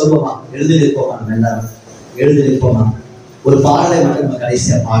எல்லாரும் சொல்லுவோமா? எழுந்து நிற்போமா? நம்ம எல்லாரும் எழுந்து நிற்போமா? ஒரு பாடலை மட்டும் நம்ம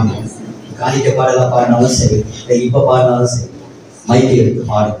கடைசியா பாடணும். காணிக்க பாடலா பாடினாலும் சரி, இப்ப பாடினாலும் சரி, மைக்கை எடுத்து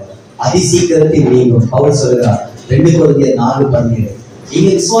பாடுங்க. அதிசீக்கிரத்தில் நீங்கும். பவுல் சொல்கிறார் 2 கொரிந்தியர் 4:17. நீங்க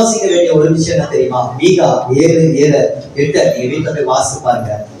விசுவாசிக்க வேண்டிய ஒரு விஷயம் என்ன தெரியுமா? மீகா 7:7-8 நீங்க வீட்டுல போய் வாசி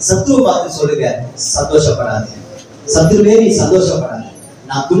பாருங்க. சத்துருவை பார்த்து சொல்லுங்க, சந்தோஷப்படாது. சத்துருவே நீ சந்தோஷப்படாது.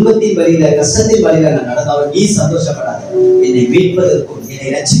 நான் துன்பத்தின் வழியில, கஷ்டத்தின் வழியில நான் நடந்தாலும் நீ சந்தோஷப்படாது. என்னை மீட்பதற்கும்,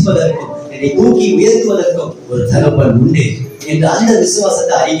 என்னை ரட்சிப்பதற்கும், என்னை தூக்கி உயர்த்துவதற்கும் ஒரு தகப்பன் உண்டு என்று அந்த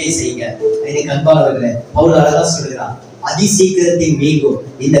விசுவாசத்தை அறிக்கை செய்யுங்க. இன்னைக்கு அன்பானவர்களே, பவுல் அழகா சொல்கிறான், அதிசீக்கிரத்தின் நீங்கும்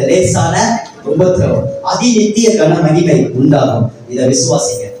இந்த லேசான உபத்திரவம், அதி நித்திய கன மகிமை உண்டாகும். இதை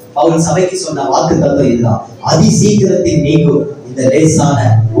விசுவாசிங்க. பவுல் சபைக்கு சொன்ன வாக்கு தத்துவம் இதுதான். அதிசீக்கிரத்தின் நீங்கும் இந்த லேசான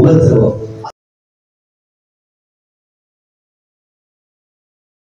உபத்திரவம்,